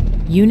me?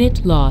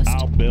 Unit lost.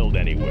 I'll build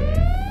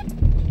anywhere.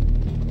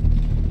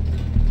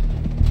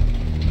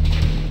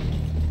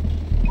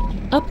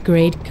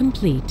 Upgrade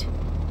complete.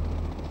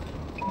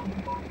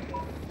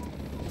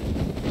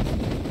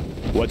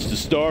 What's the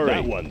story?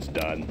 That one's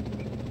done.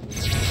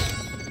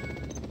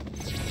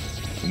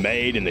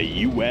 Made in the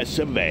US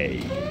of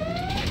A.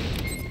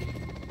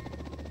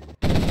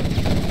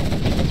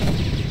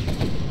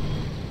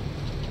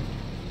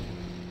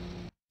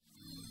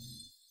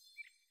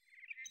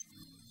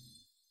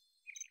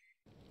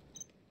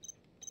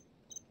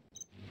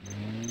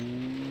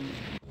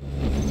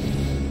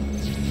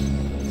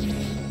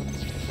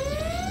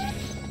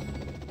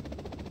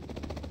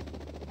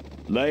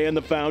 Laying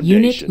the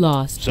foundation. Unit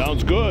lost.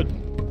 Sounds good.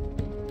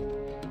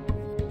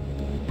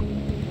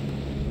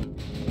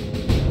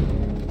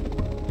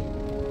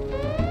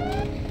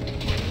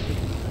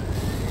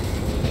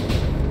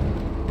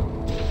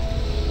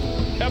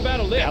 How about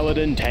a lift?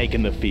 Paladin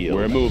taking the field.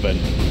 We're moving.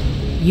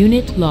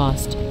 Unit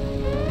lost.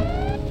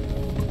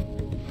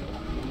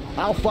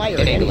 I'll fire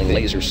at enabling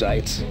laser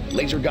sights.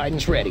 Laser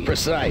guidance ready.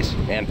 Precise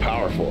and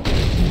powerful.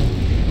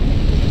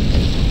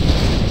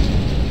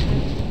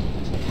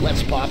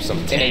 Let's pop some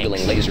tanks.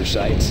 Enabling laser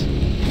sights.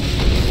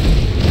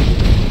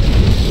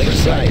 Laser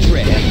sights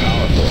ready and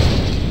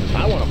powerful.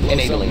 I want to blow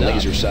enabling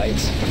laser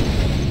sights.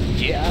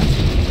 Yeah.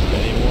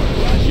 Any more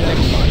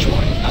projects? Launch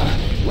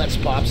one. Let's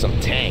pop some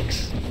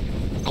tanks.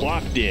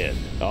 Clocked in.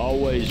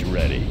 Always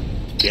ready.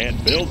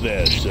 Can't build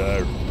this,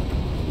 sir.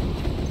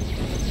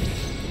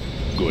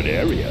 Good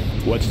area.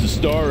 What's the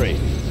story?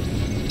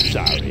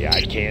 Sorry,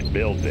 I can't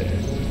build there.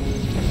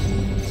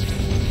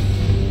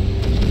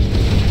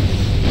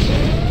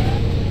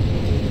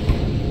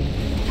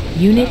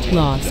 Unit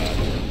lost.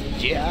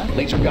 Yeah.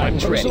 Laser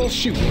guidance ready.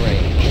 Shooting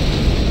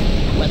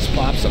range. Let's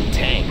pop some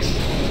tanks.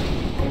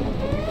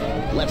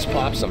 Let's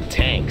pop some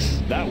tanks.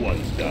 That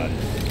one's done.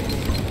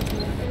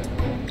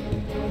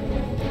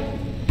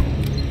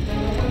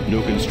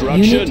 New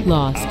construction. Unit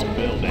lost. I'll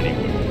build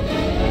anywhere.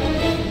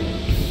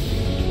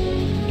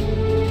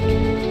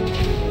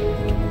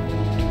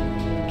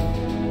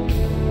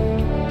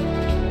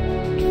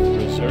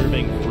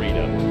 Preserving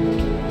freedom.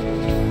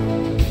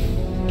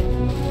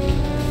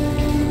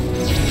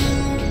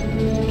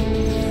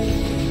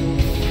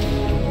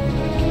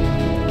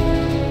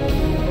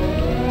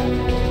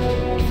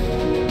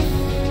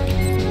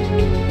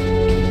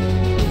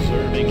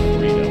 Preserving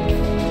freedom.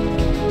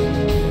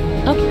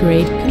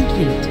 Upgrade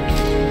complete.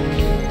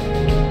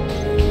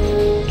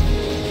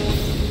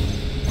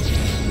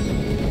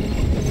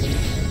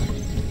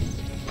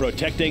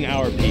 Protecting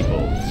our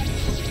people.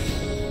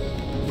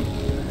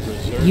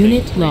 Preserving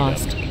Unit freedom.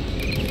 lost.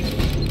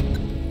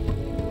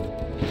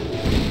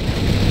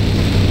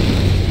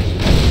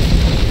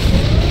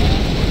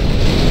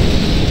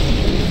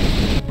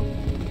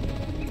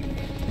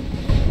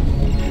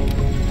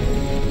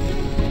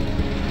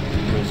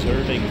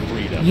 Preserving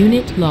freedom.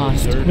 Unit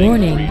lost. Preserving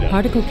Warning, freedom.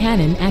 particle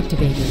cannon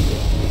activated.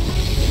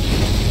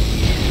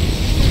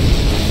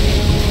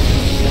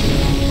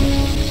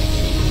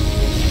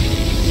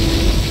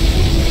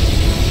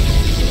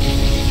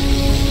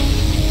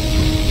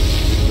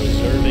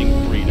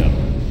 Preserving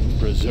freedom.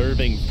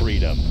 Preserving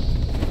freedom.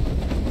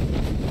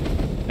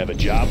 Have a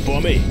job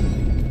for me?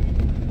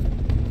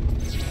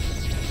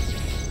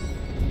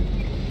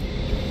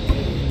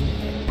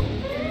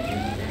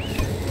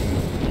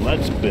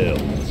 Let's build.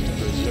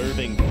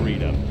 Preserving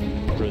freedom.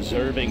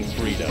 Preserving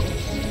freedom.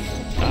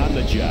 On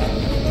the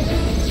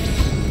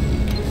job.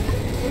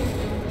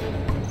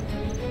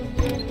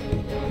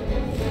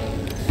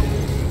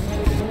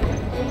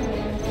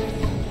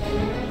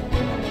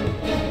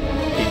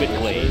 Keep it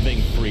clean.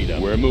 Preserving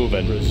freedom. We're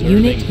moving. Preserving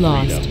Unit freedom.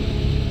 lost.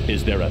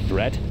 Is there a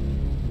threat?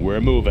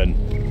 We're moving.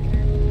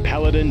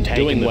 Paladin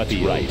taking what's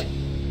right.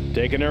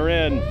 Taking her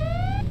in.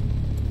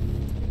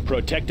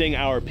 Protecting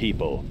our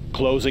people.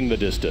 Closing the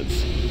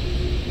distance.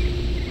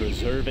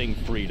 Preserving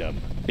freedom.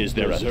 Is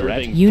there a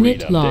threat?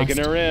 Unit lost.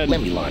 Taking her in.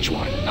 Let me launch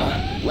one.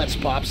 Let's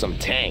pop some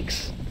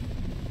tanks.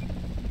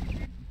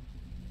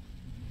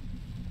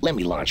 Let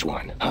me launch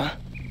one, huh?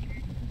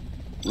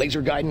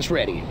 Laser guidance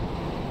ready.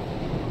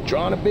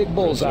 Drawing a big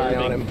bullseye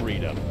on him.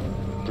 Freedom.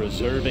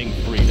 Preserving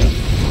freedom.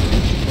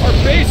 Our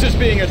base is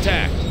being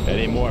attacked.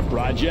 Any more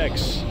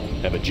projects?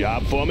 Have a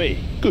job for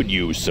me? Could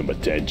use some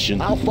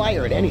attention. I'll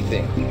fire at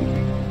anything.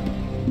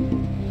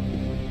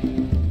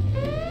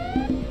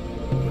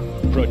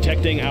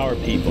 Protecting our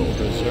people.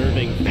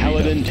 Preserving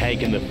Paladin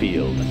tank in the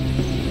field.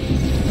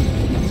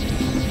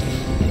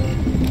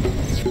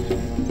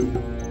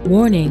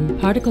 Warning,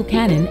 particle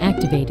cannon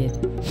activated.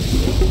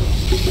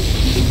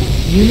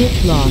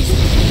 Unit lost.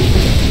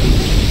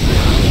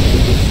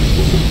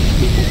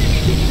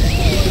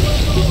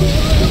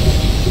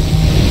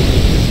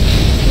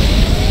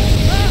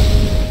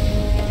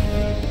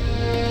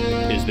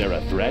 Is there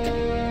a threat?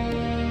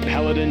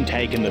 Paladin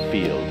tank in the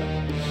field.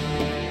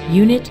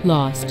 Unit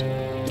lost.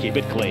 Keep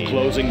it clean.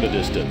 Closing the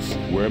distance.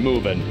 We're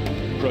moving.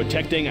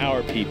 Protecting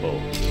our people.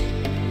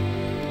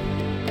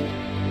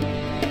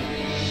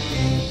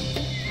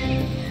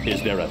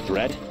 Is there a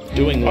threat?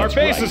 Doing what's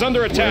right. Our base is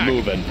under attack. We're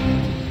moving.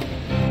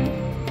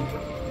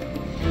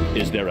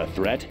 Is there a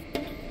threat?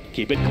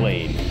 Keep it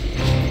clean.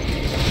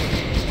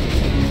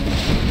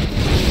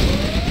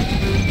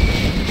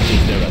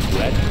 Is there a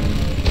threat?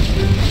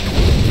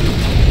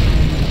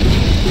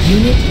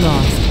 Unit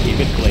lost. Keep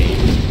it clean.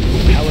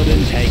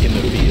 Paladin tank in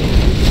the field.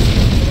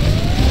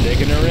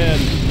 Taking her in.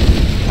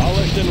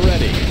 Polished and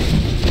ready.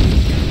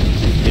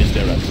 Is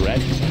there a threat?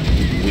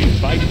 We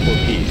fight for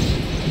peace.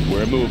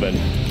 We're moving.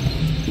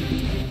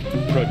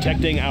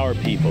 Protecting our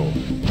people.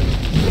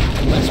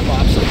 Let's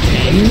pop some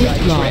tanks.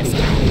 Unit lost.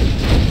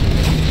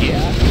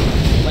 Yeah.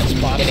 Let's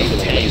pop some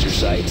laser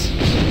sights.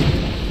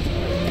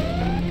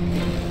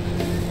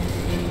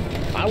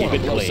 I want to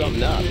blow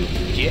something up.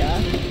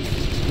 Yeah.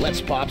 Let's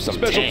pop some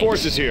Special tanks.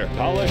 forces here.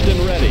 Polished and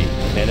ready.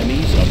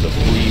 Enemies of the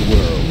free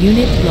world.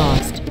 Unit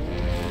lost.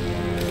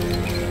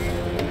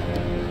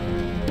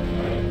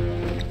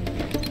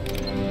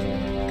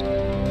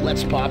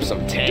 Let's pop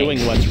some tanks.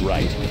 Doing what's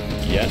right.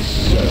 Yes,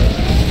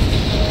 sir.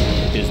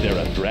 Is there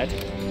a threat?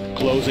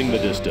 Closing the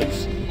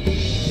distance.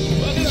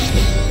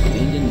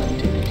 Cleaned and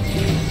mounted.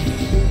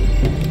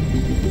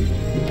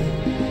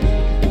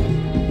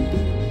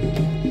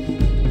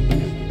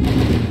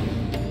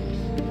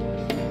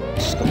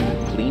 Scope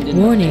cleaned and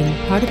Warning,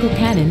 particle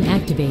cannon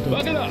activated.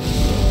 Bucket up.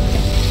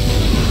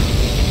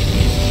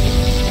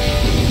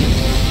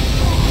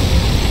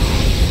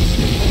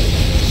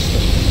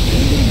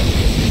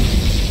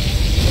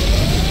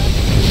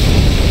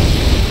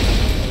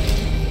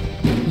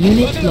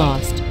 Unit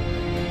lost.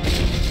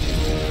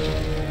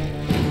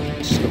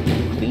 Scope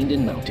cleaned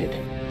and mounted.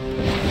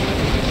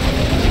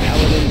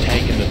 Paladin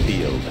tank in the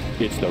field.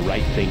 It's the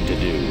right thing to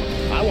do.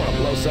 I want to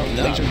blow something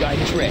up. Laser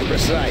guidance ready.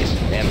 Precise.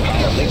 And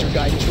power. Laser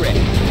guidance ready.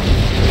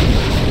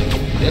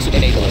 This will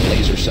enable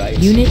laser sights.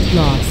 Unit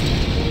lost.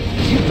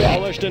 You bet.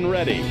 Polished and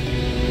ready.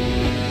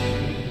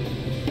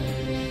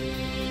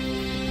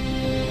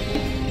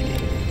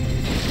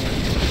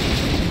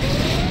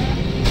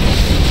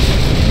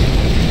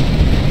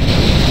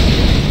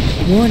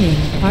 Warning,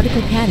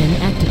 particle cannon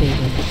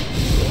activated.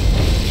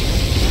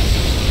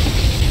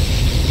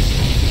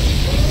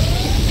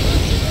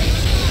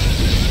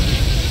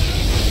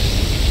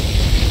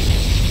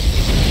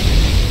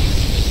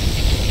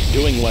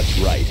 Doing what's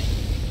right.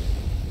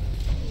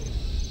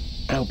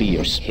 I'll be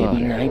your spotter.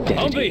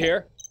 Humvee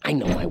here. I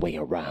know my way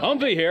around.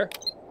 Humvee here.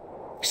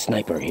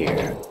 Sniper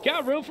here.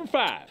 Got room for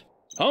 5.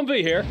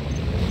 Humvee here.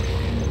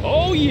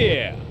 Oh,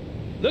 yeah.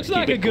 Looks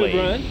like a it good clean.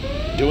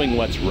 run. Doing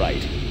what's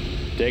right.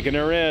 Taking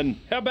her in.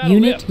 How about a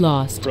Unit lift?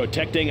 lost.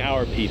 Protecting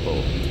our people.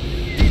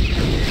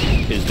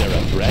 Is there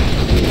a threat?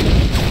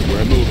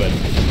 We're moving.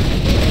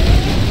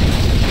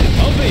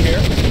 Humvee here.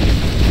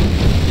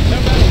 How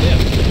about a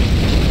lift?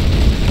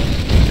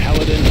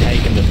 Paladin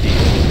tank in the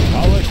field.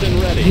 Polished and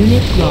ready.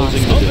 Unit lost.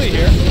 Closing the Humvee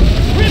here.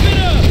 distance. Rip it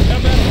up. How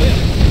about a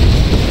lift?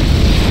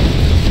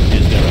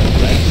 Is there a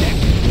threat?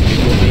 It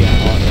will be an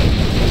honor.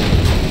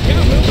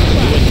 Got room for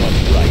 5. Doing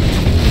what's right.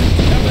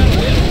 How about a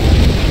lift?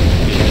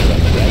 Is there a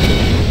threat?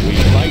 We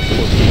fight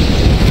for peace.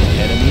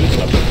 Enemies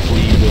of the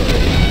free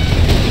world.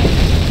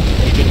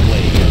 Keep it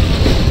clean.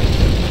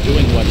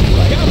 Doing what's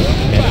right.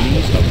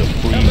 Enemies of the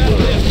free How about a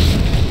world. lift?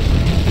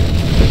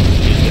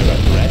 Is there a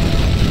threat?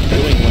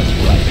 Doing what's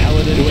right.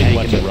 Paladin doing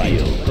what's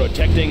right.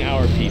 Protecting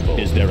our people.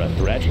 Is there a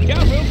threat?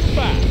 Got room for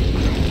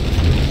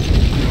 5.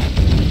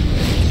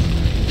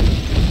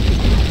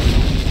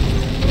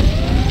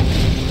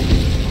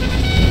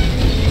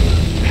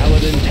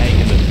 Paladin tank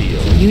in the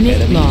field. Unit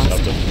Enemies lost.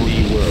 of the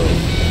free world.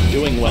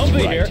 Doing what's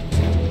Humvee right. here.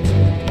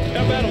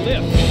 How about a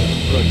lift?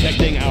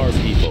 Protecting our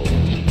people.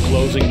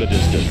 Closing the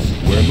distance.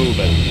 We're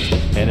moving.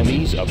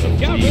 Enemies of the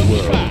Got free room for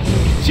world.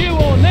 5. Chew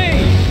on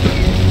these.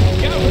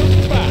 Got room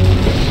for 5.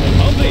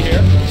 Humvee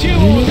here.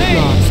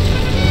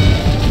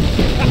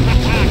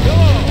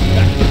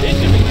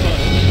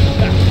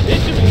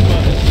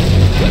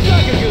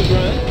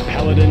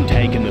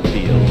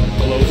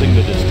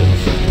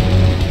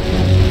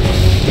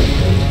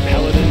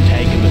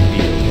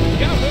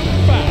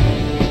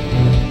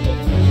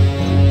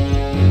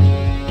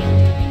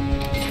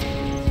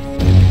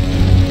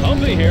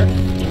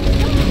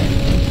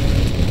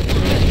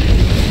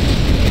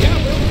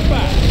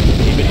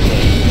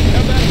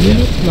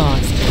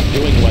 lost.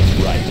 Doing what's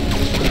right.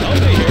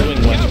 Humvee here.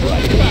 Doing what's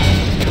right.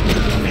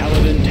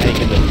 Paladin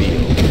taking the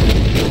field.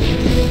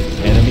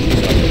 Enemies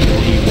of the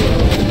free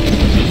world.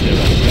 Is there a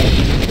threat?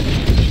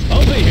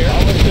 Humvee here.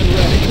 Polished and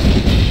ready.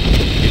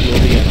 It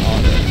will be an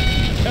honor.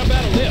 How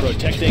about a lift?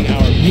 Protecting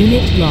our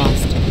Unit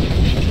lost.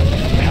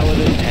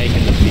 Paladin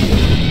taking the field.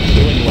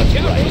 Doing what's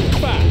Got right. room for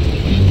 5.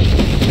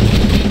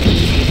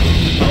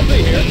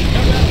 Humvee here.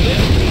 How about a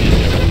lift? Is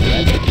there a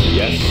threat?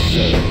 Yes,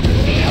 sir.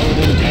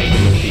 Paladin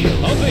taking the field.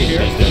 Humvee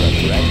here. Is there a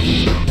threat?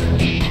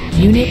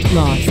 Unit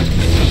lost.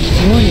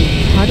 Warning,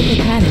 particle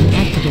cannon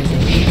activated.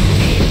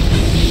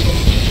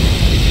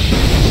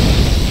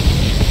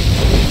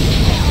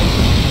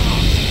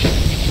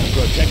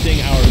 Protecting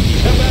our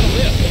people. How about a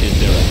lift? Is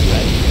there a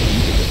threat?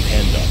 You can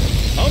depend on it.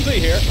 Humvee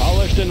here.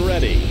 Polished and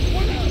ready.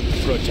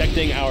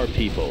 Protecting our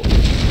people.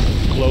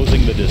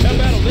 Closing the distance. How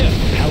about a lift?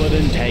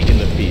 Paladin taking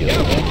the field.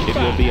 Got room for It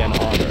will 5. be an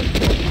honor.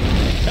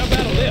 How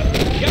about a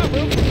lift? Got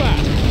room for 5.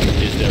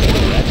 Is there a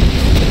threat?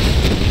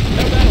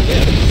 How about a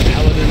lift?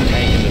 Paladin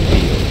taking the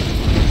field.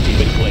 Keep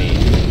it clean.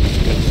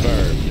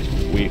 Confirmed.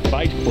 We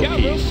fight for Got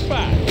room peace. for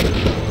 5.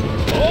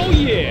 Oh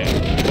yeah!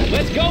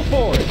 Let's go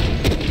for it!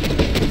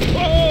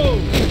 Whoa!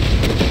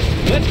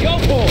 Let's go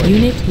for it!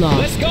 Unit Let's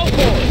lost. go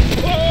for it!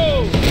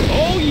 Whoa!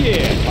 Oh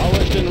yeah!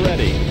 Polished and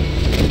ready.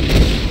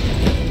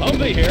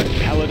 Humvee here.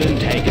 Paladin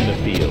taking the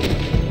field.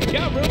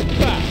 Got room for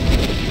 5.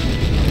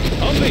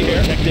 Humvee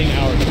here. Protecting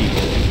our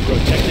people.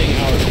 Protecting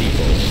our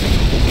people.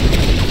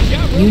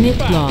 Got room Unit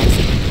for 5. lost.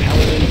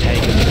 Paladin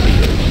taking the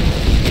field.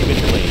 Keep it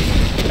clean.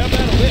 How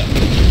about a lift?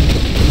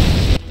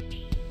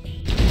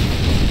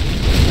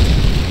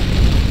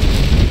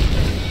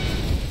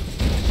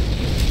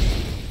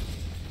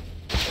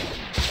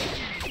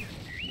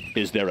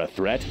 Is there a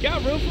threat?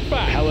 Got room for 5.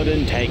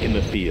 Paladin taking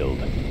the field.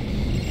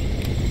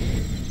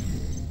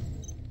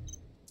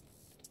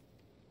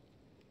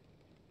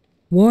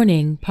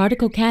 Warning,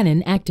 particle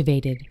cannon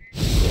activated.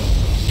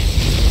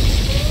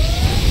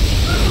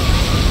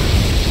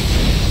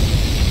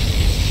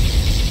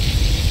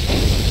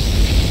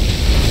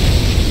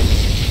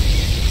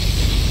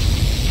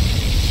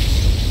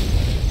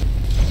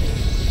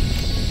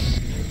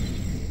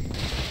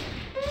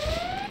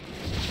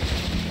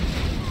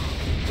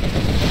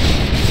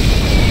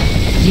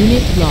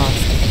 Unit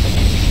lost.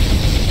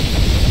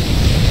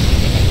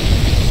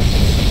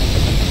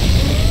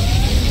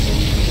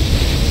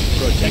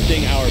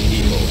 Protecting our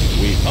people.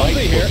 We fight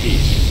Humvee for here.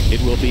 peace.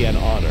 It will be an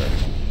honor.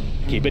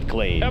 Keep it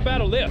clean. How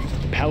about a lift?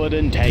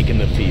 Paladin taking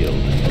the field.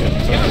 Got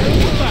Confirmed. room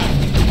for 5.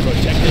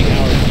 Protecting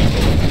our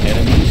people.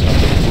 Enemies of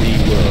the free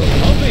world.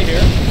 Humvee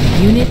here.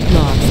 Unit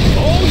lost.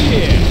 Oh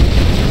yeah!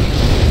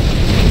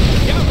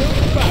 Got room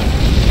for 5.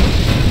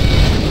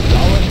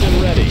 Polished and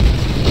ready.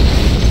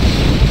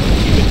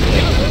 Keep it clean.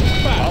 Got room for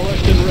 5.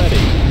 Polished and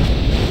ready.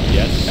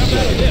 Yes, How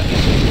about a sir. lift?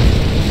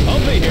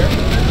 Humvee here.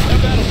 How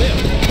about a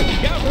lift?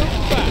 Got room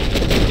for 5.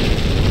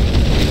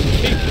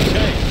 Keep the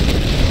change.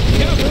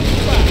 Got room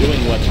for 5.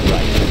 Doing what's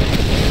right.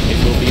 It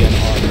will be an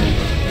honor.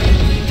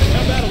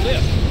 How about a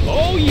lift?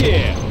 Oh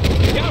yeah!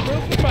 Got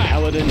room for 5.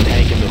 Paladin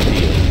taking the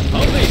field.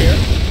 Humvee here.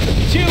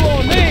 Chew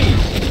on me!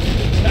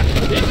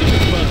 It should be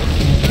fun.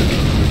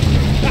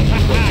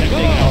 Protecting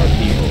Come our on.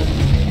 people.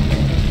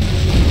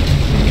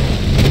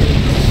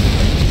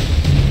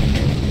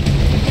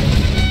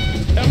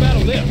 How about a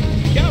lift?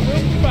 Got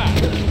room for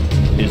 5.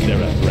 Is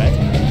there a threat?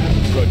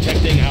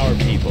 Protecting our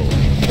people.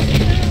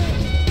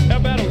 How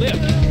about a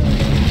lift?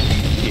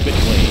 Keep it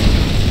clean.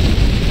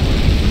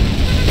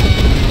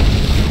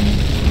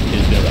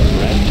 Is there a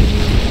threat?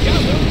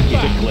 Got room for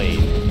Keep it 5. clean.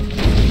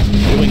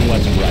 Doing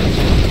what's right.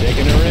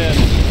 Taking her in.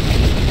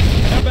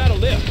 How about a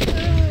lift?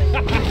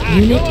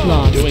 Unit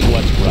lost. Doing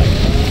what's right.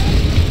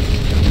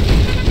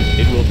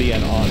 It will be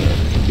an honor.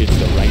 It's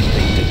the right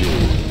thing to do.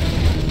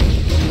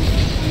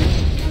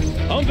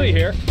 Humvee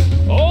here.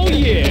 Oh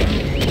yeah!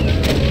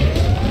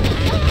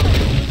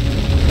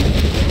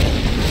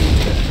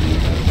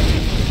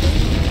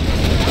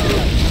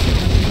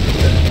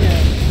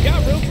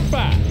 Got room for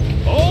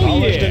 5. Oh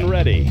Polished yeah! and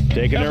ready.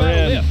 Taking How her about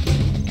a in.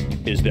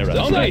 lift? Is there a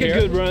Looks threat? like a here?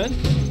 good run.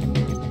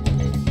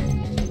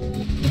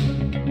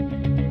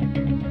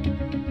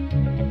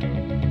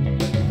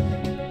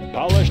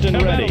 Polished and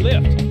How about ready. a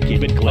lift?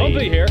 Keep it clean.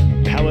 Humvee here.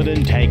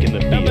 Paladin taking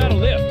the How about a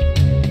field. lift?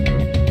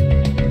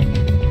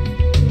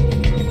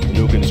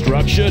 New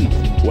construction?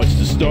 What's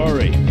the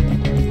story?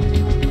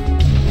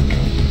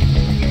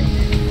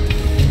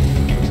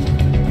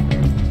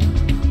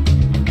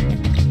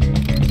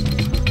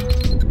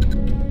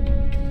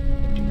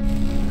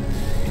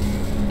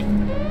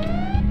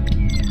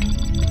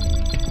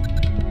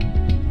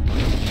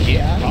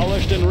 Yeah.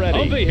 Polished and ready.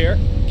 Humvee here.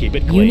 Keep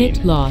it clean.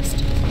 Unit lost.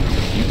 You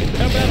can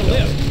How about a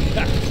lift?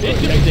 It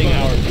should be protecting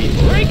fun. our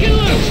people. Break it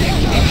loose!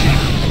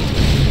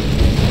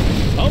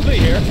 Humvee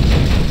here.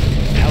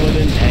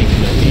 Paladin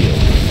taking the field.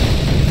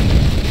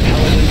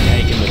 Paladin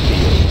taking the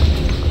field.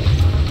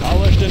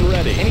 Polished and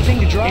ready. Anything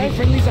to drive? Any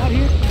friendlies out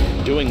here?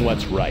 Doing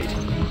what's right.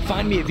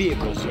 Find me a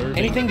vehicle. Serving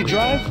Anything to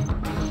drive?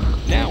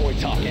 Now we're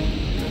talking.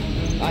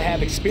 I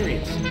have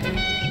experience.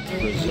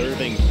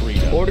 Preserving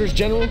freedom. Orders,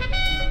 General?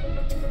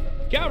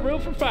 Got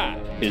room for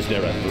 5. Is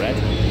there a threat?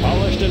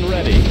 Polished and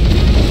ready.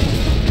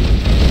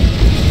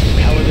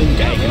 Paladin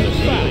taking the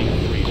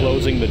field.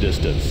 Closing the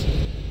distance.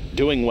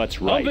 Doing what's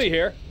right. Humvee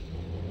here.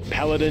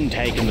 Paladin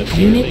taking the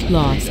field. Unit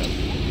lost.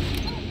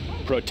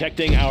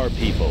 Protecting our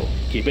people.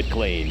 Keep it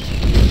clean.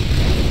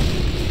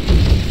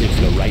 It's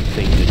the right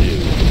thing to do.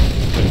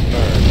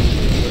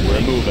 Confirmed.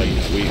 We're moving.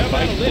 We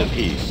fight for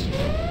peace.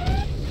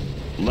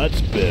 Let's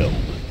build.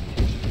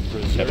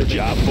 Have a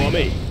job for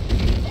me.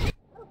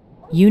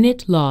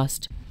 Unit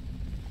lost.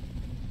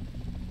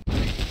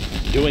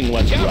 Doing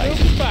what's Got right. room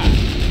for 5.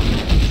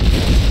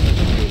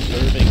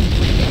 Preserving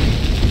freedom.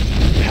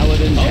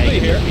 Paladin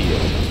taking here. the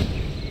field.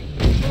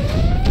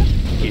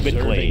 Keep it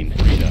clean.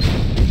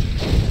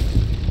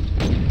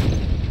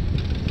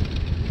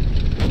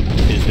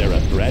 Is there a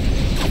threat?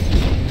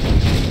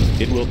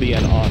 It will be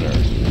an honor.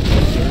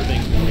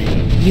 Preserving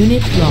freedom.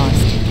 Unit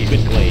lost. Keep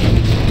it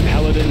clean.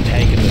 Paladin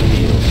taking the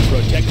field.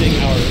 Protecting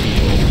our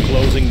field.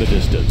 Closing the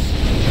distance.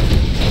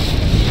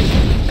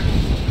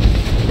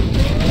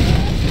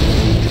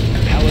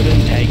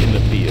 Paladin taking the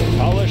field.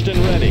 Polished and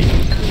ready.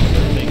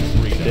 Preserving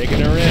freedom.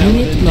 Taking her in.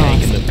 Unit Paladin lost.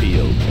 taking the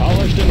field.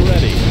 Polished and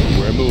ready.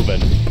 We're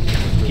moving.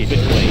 Keep it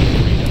clean.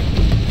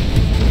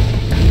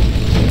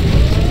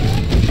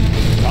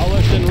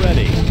 Polished and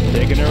ready.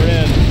 Taking her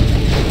in.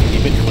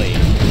 Keep it clean.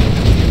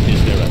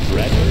 Is there a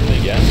threat?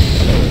 Yes,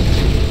 sir.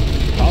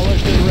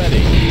 Polished and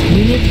ready.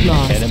 Unit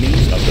lost.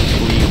 Enemies of the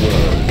free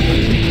world.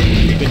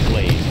 Keep it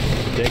clean.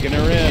 Taking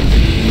her in.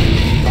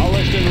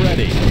 Polished and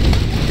ready.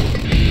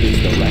 It's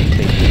the right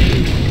thing to do.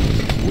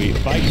 We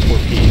fight for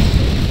peace.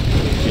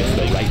 It's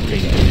the right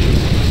thing to do.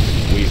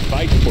 We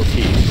fight for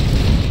peace.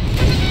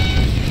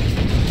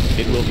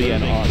 It will be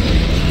an honor.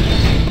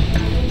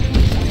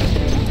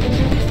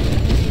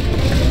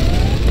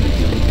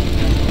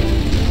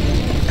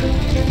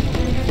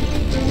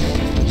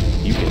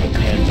 You can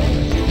depend on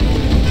it.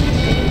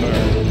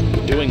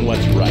 Confirmed. Doing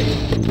what's right.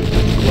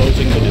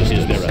 Closing the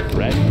distance. Is there a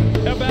threat?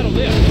 How about a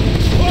lift?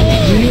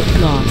 Unit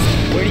lost.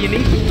 Where do you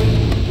need me?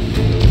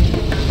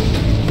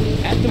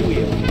 At the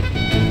wheel.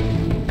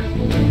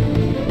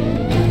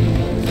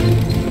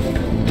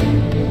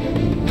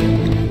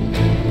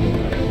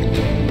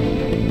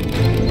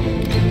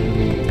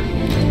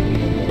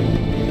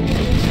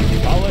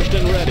 Polished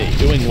and ready.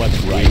 Doing what's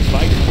right.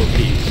 Fight for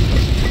peace.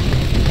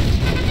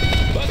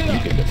 You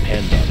can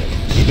depend on it.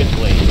 Keep it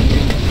clean.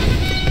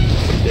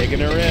 Taking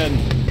her in.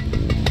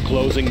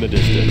 Closing the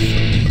distance.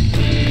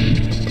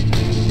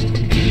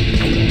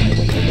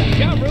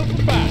 Got room for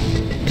 5.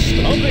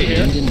 Humvee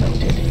here.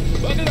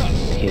 Bug it up.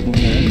 Hidden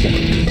and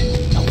down.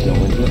 I'll go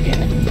and look at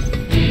it.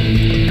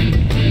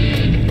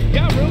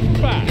 Got room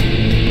for 5.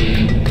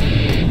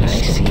 I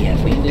see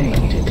everything.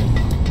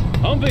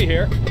 Humvee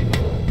here.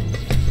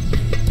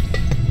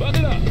 Bug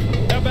it up.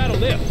 How about a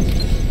lift?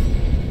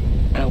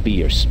 I'll be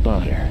your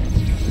spotter.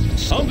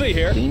 Humvee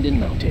here. Cleaned and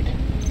mounted.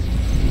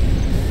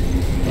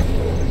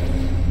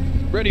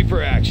 Ready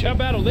for action. How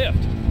about a lift?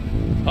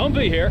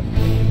 Humvee here.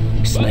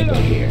 Sniper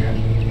here.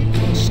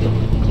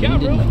 Cleaned Got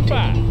and room for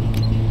mounted.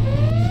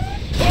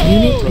 5.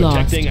 Unit lost.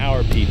 Protecting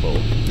our people.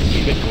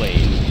 Keep it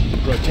clean.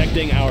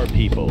 Protecting our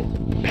people.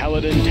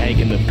 Paladin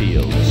taking the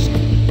field.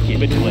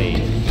 Keep it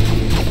clean.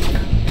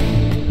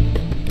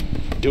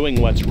 Doing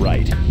what's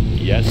right.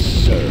 Yes,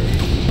 sir.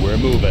 We're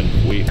moving.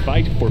 We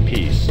fight for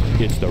peace.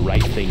 It's the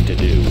right thing to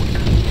do.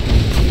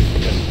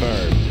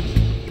 Confirmed.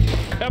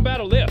 How about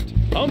a lift?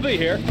 Humvee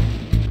here.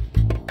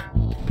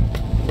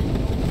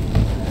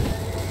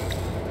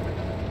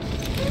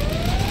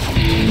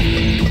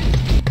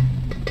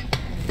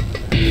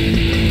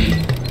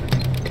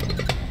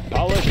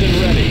 Polished and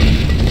ready.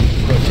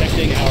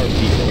 Protecting our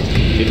people.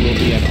 It will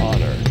be an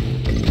honor.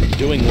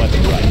 Doing what's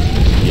right.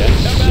 Yes,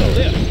 How about a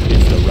sir. lift?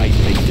 It's the right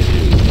thing to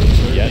do.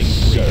 Yes,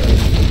 sir.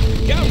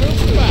 Got room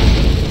for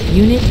 5.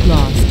 Unit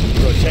lost.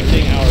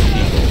 Protecting our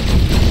people.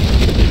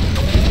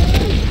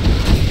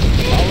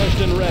 Polished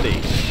and ready.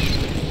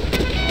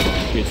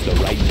 It's the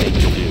right thing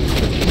to do.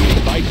 We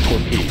fight for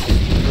peace.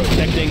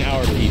 Protecting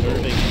our people.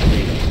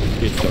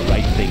 It's the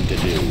right thing to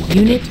do.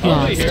 Unit Humvee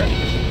lost. here.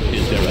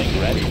 Is there a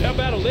threat? How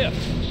about a lift?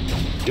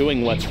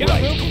 Doing what's Got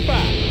room right. for 5.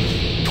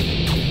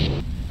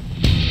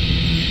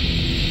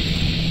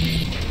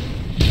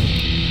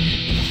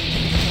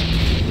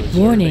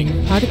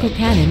 Warning, particle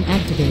cannon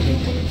activated.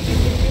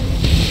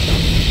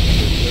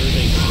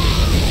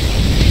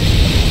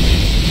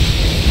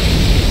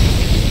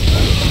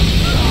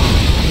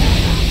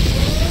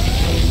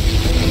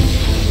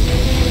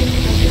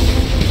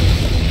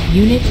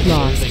 Unit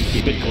lost.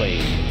 Keep it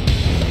clean.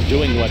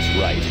 Doing what's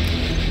right.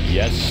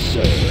 Yes,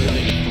 sir.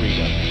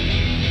 Freedom.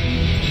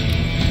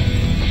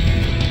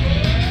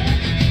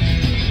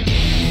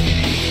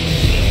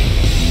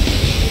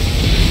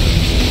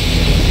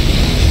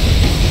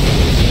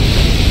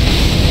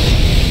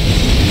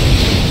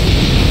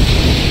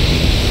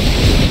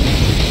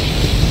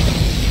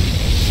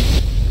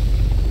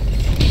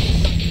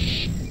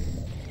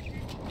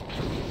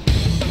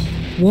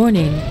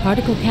 Warning,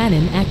 particle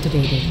cannon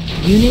activated.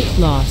 Unit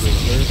lost.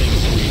 Preserving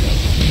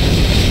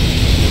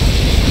freedom.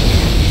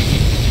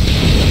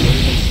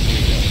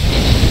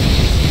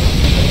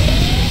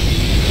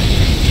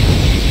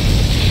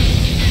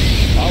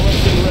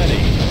 Polished and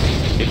ready.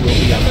 It will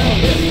be an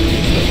honor.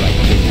 It's the right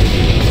thing to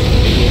do.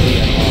 It will be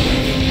an honor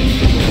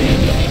to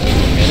stand up.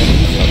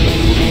 Enemies of the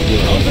free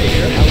world. Over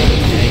here.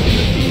 Paladin tank in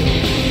the field.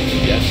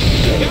 Yes,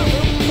 sir.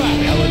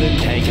 Paladin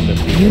tank in the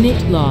field. Unit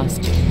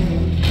lost.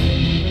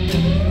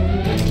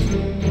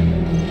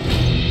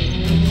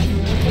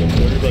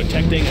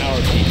 Protecting our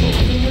people.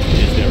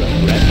 Is there a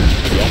threat?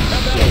 Yes,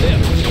 sir.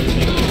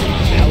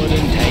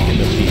 Paladin tank in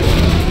the field.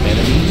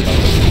 Enemies of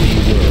the free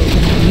world.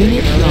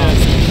 Unit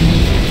lost.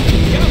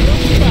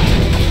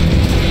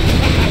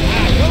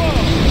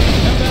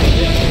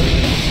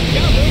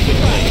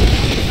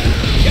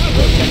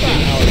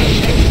 Protecting our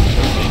people.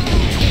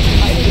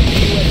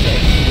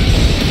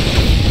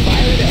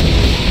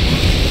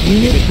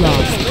 Unit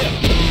lost.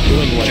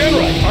 Doing what's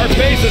General, right. our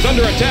base is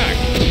under attack.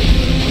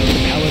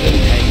 Paladin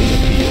tank in the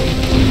field.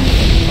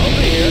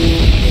 Over here.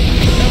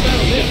 How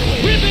about this?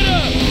 Rip it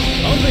up!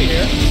 Over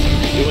here.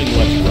 Doing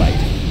what's right.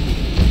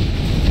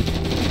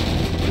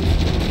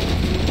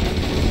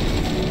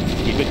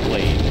 Keep it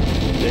clean.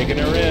 Taking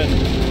her in.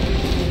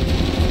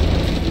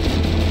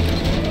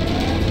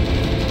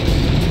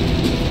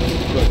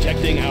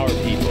 Protecting our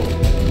people.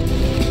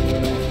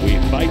 We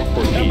fight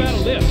for How about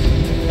peace. this?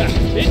 Ha,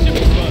 it should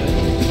be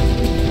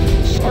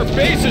fun. Our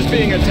base is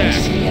being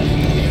attacked.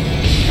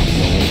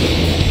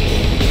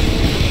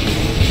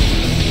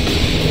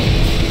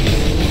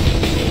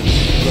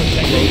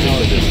 Protecting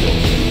our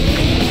distance.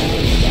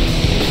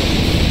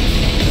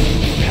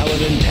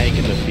 Paladin tank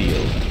in the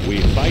field.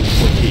 We fight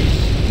for peace.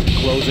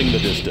 Closing the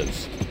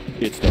distance.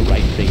 It's the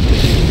right thing to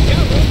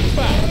Got room for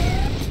five.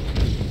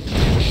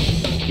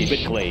 do. Keep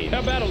it clean. How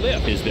about a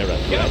lift? Is there a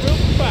Got threat? room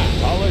for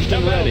five. Polished How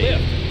and about a ready.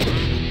 lift?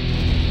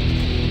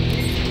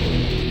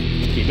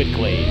 Keep it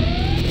clean.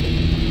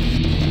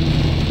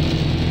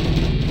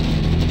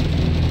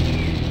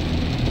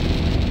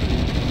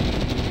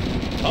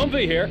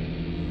 Humvee here.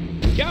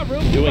 Got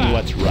room for Doing five.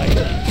 what's right.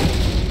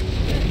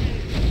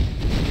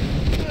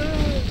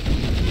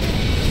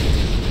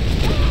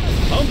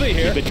 Humvee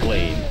here. Keep it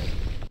clean.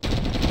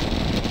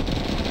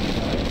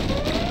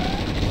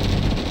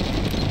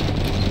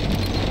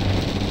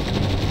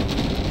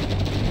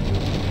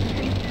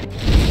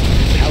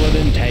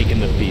 Paladin tank in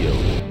the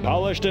field.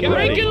 Polished and Get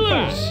ready. break it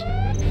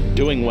loose.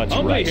 Doing what's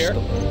Humvee right. here.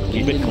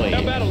 Keep it clean.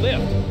 How about a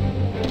lift?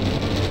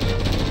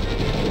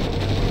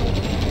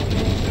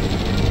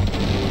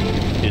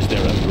 Is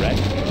there a threat?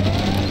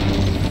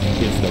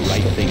 It's the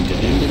right thing to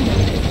do.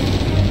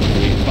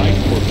 We fight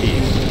for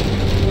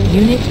peace.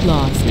 Unit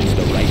lost. It's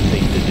the right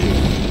thing to do.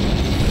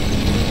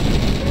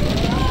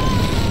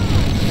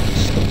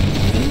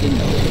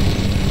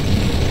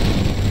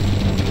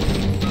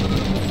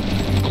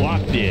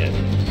 Clocked in.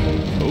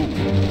 Oh,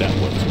 that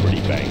one's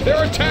pretty banged.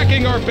 They're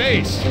attacking our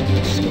base.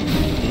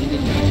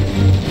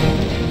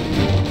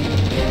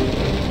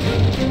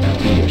 I'll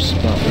be your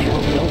spot. They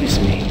won't notice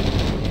me.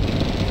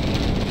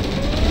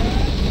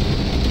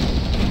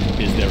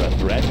 Is there a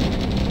threat?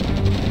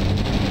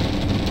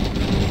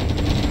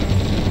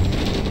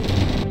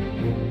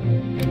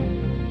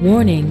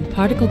 Warning,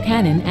 particle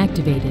cannon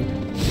activated.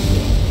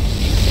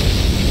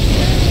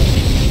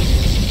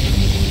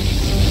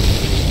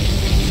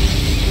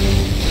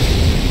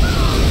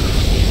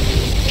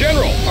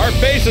 General, our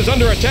base is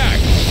under attack.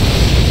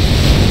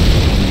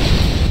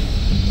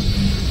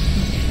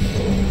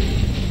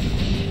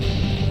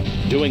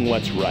 Doing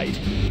what's right.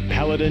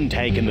 Paladin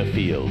tank in the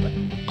field.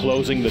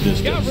 Closing the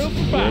distance. Got room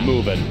for We're five.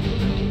 moving.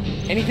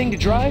 Anything to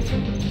drive?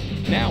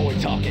 Now we're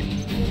talking.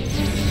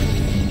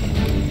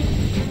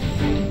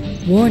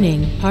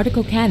 Warning,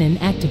 particle cannon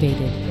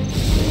activated.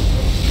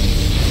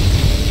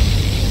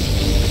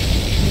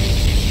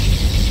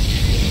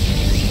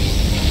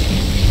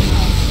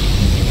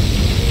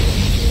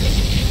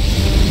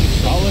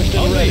 Polished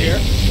and Humvee ready.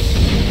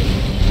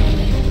 here.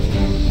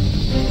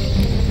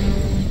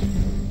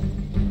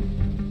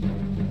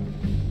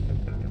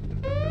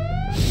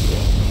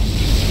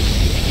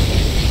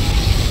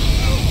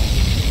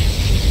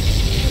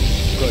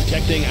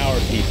 Protecting our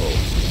people.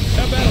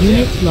 How about a Unit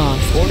lift?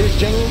 lost. Orders,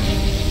 General?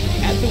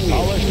 At the wheel.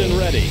 Polished and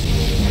ready.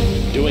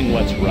 Doing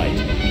what's right.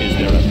 Is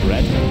there a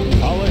threat?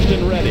 Polished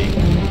and ready.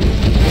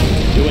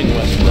 Doing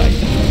what's right.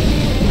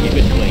 Keep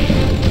it clean.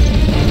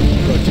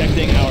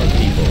 Protecting our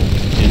people.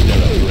 Is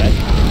there a threat?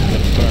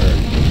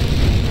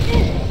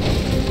 Confirmed.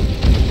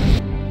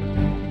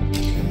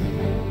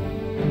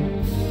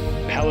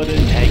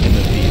 Paladin tank in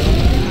the field.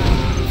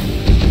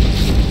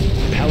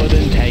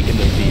 Paladin tank in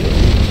the field.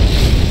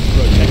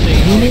 Protecting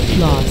our Unit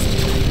people. lost.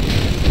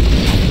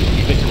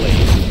 Keep it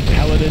clean.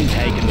 Paladin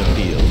tank in the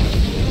field.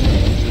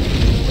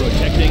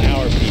 Protecting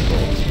our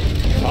people.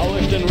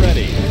 Polished and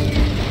ready.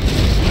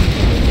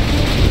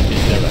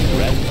 Is there a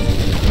threat?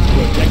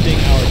 Protecting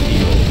our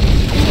people.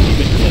 Keep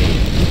it clean.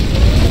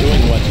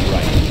 Doing what's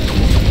right.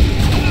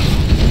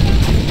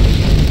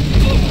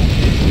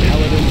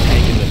 Paladin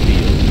tank in the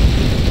field.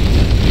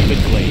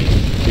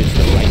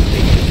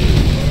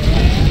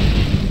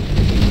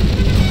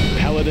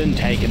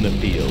 tank in the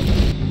field.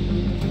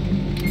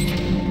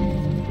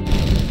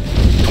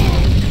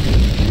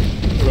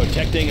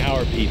 Protecting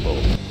our people.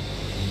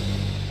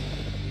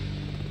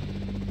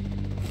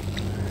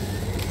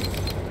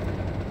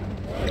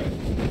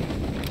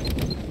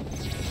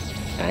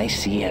 I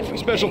see everything.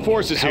 Special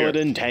forces here.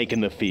 Paladin tank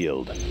in the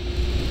field.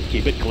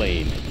 Keep it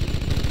clean.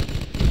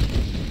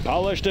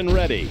 Polished and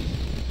ready.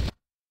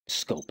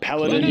 Scope.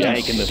 Paladin Yes,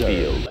 tank in the sir.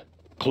 field.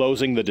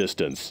 Closing the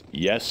distance.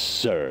 Yes,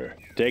 sir.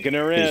 Taking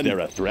her in. Is there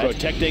a threat?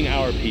 Protecting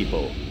our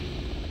people.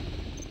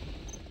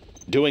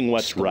 Doing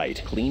what's Scope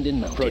right. Cleaned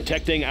and mounted.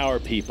 Protecting our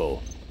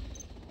people.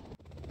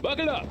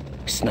 Buckle up.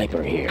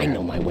 Sniper here. I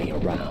know my way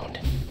around.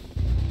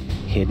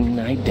 Hidden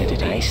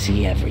identity. I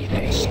see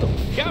everything. Scope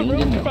Got cleaned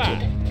room and for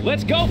mounted. five.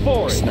 Let's go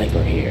for it.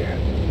 Sniper here.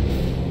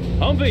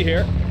 Humvee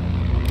here.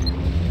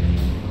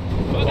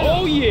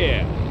 Oh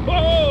yeah.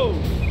 Whoa.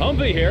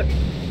 Humvee here.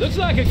 Looks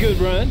like a good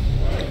run.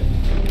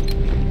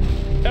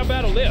 How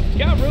about a lift?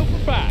 Got room for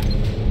five.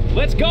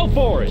 Let's go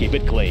for it. Keep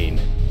it clean.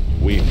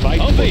 We fight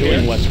for Humvee doing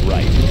here. what's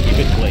right. Keep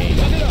it clean.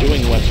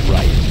 Doing what's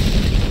right.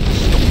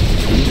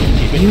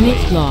 Keep it Unit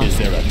clean. lost. Is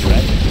there a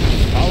threat?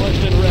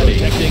 Polished and ready.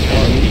 Protecting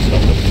our people.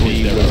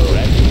 Is there a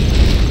threat?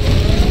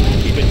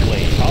 Keep it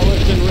clean.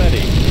 Polished and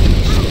ready.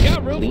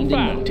 Got room Cleaned for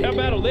and five. mounted. How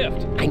about a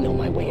lift? I know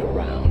my way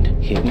around.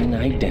 Hidden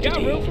identity.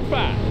 Got room for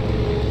five.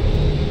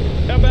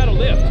 How about a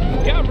lift?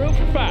 Got room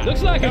for five.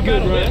 Looks like a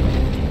good run.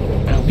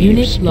 I'll be your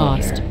Unit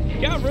spotter. lost.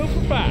 Got room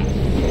for five.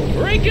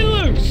 Breaking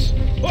loose.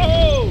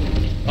 Whoa.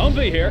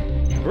 Humvee here.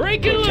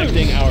 Breaking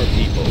Protecting loose. our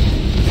people.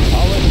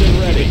 Polished and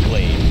ready.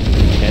 Clean.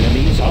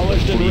 Enemies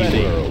polished and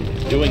ready.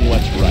 Doing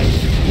what's right.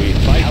 We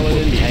fight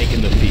Paladin tank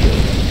in the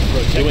field.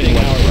 Protecting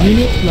our right.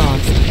 Unit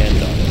lost. Depend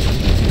on it.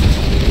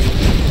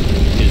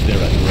 Is there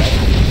a threat?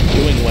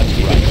 Doing what's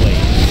right. Clean.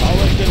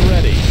 Polished and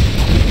ready.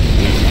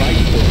 We fight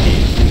for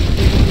peace.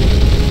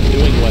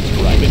 Doing what's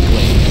right. Keep it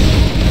clean.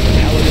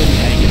 Paladin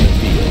tank in the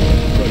field.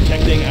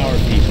 Protecting our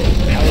people.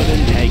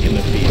 Paladin tank in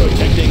the field.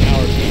 Protecting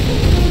our people.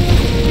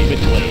 Keep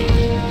it clean.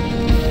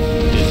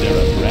 Is there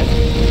a threat?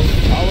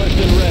 Polished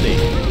and ready.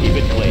 Keep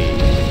it clean.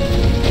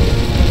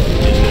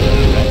 Is there a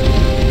threat?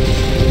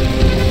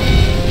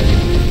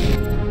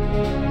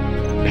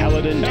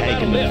 Paladin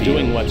tank in the field.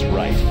 Doing what's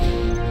right.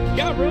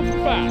 Got room for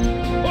five.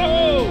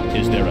 Whoa.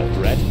 Is there a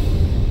threat?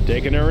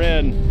 Taking her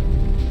in.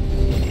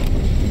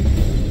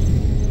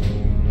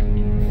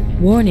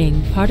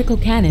 Warning, particle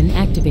cannon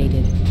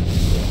activated.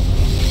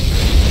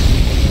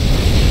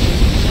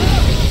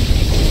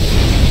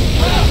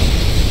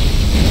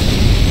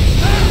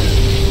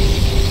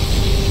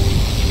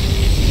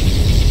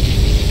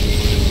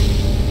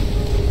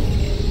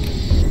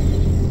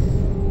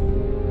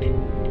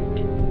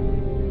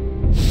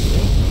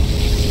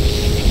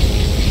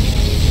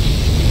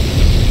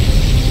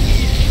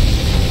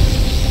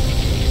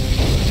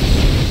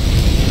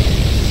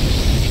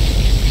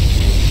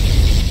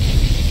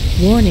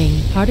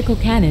 Warning, particle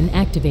cannon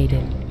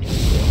activated.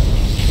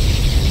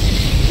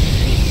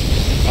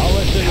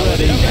 Polished and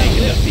ready. Tank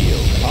in the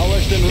field.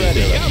 Polished and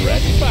ready. Got room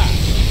Threat. for five.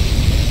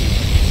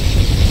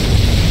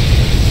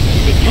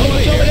 Keep it Oh, clean.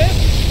 it's over there.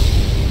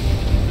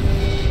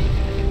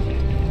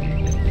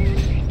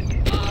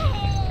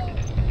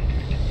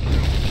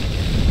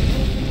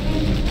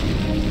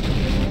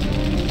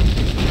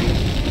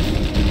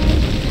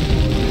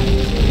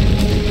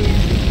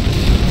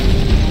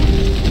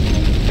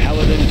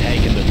 Paladin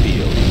tank in the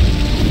field.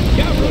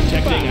 Got room for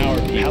Protecting five. our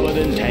people.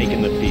 Paladin tank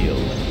in the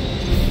field.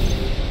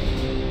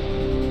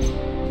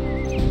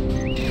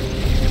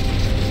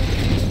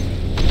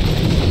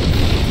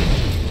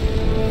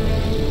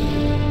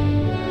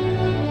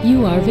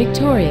 You are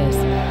victorious.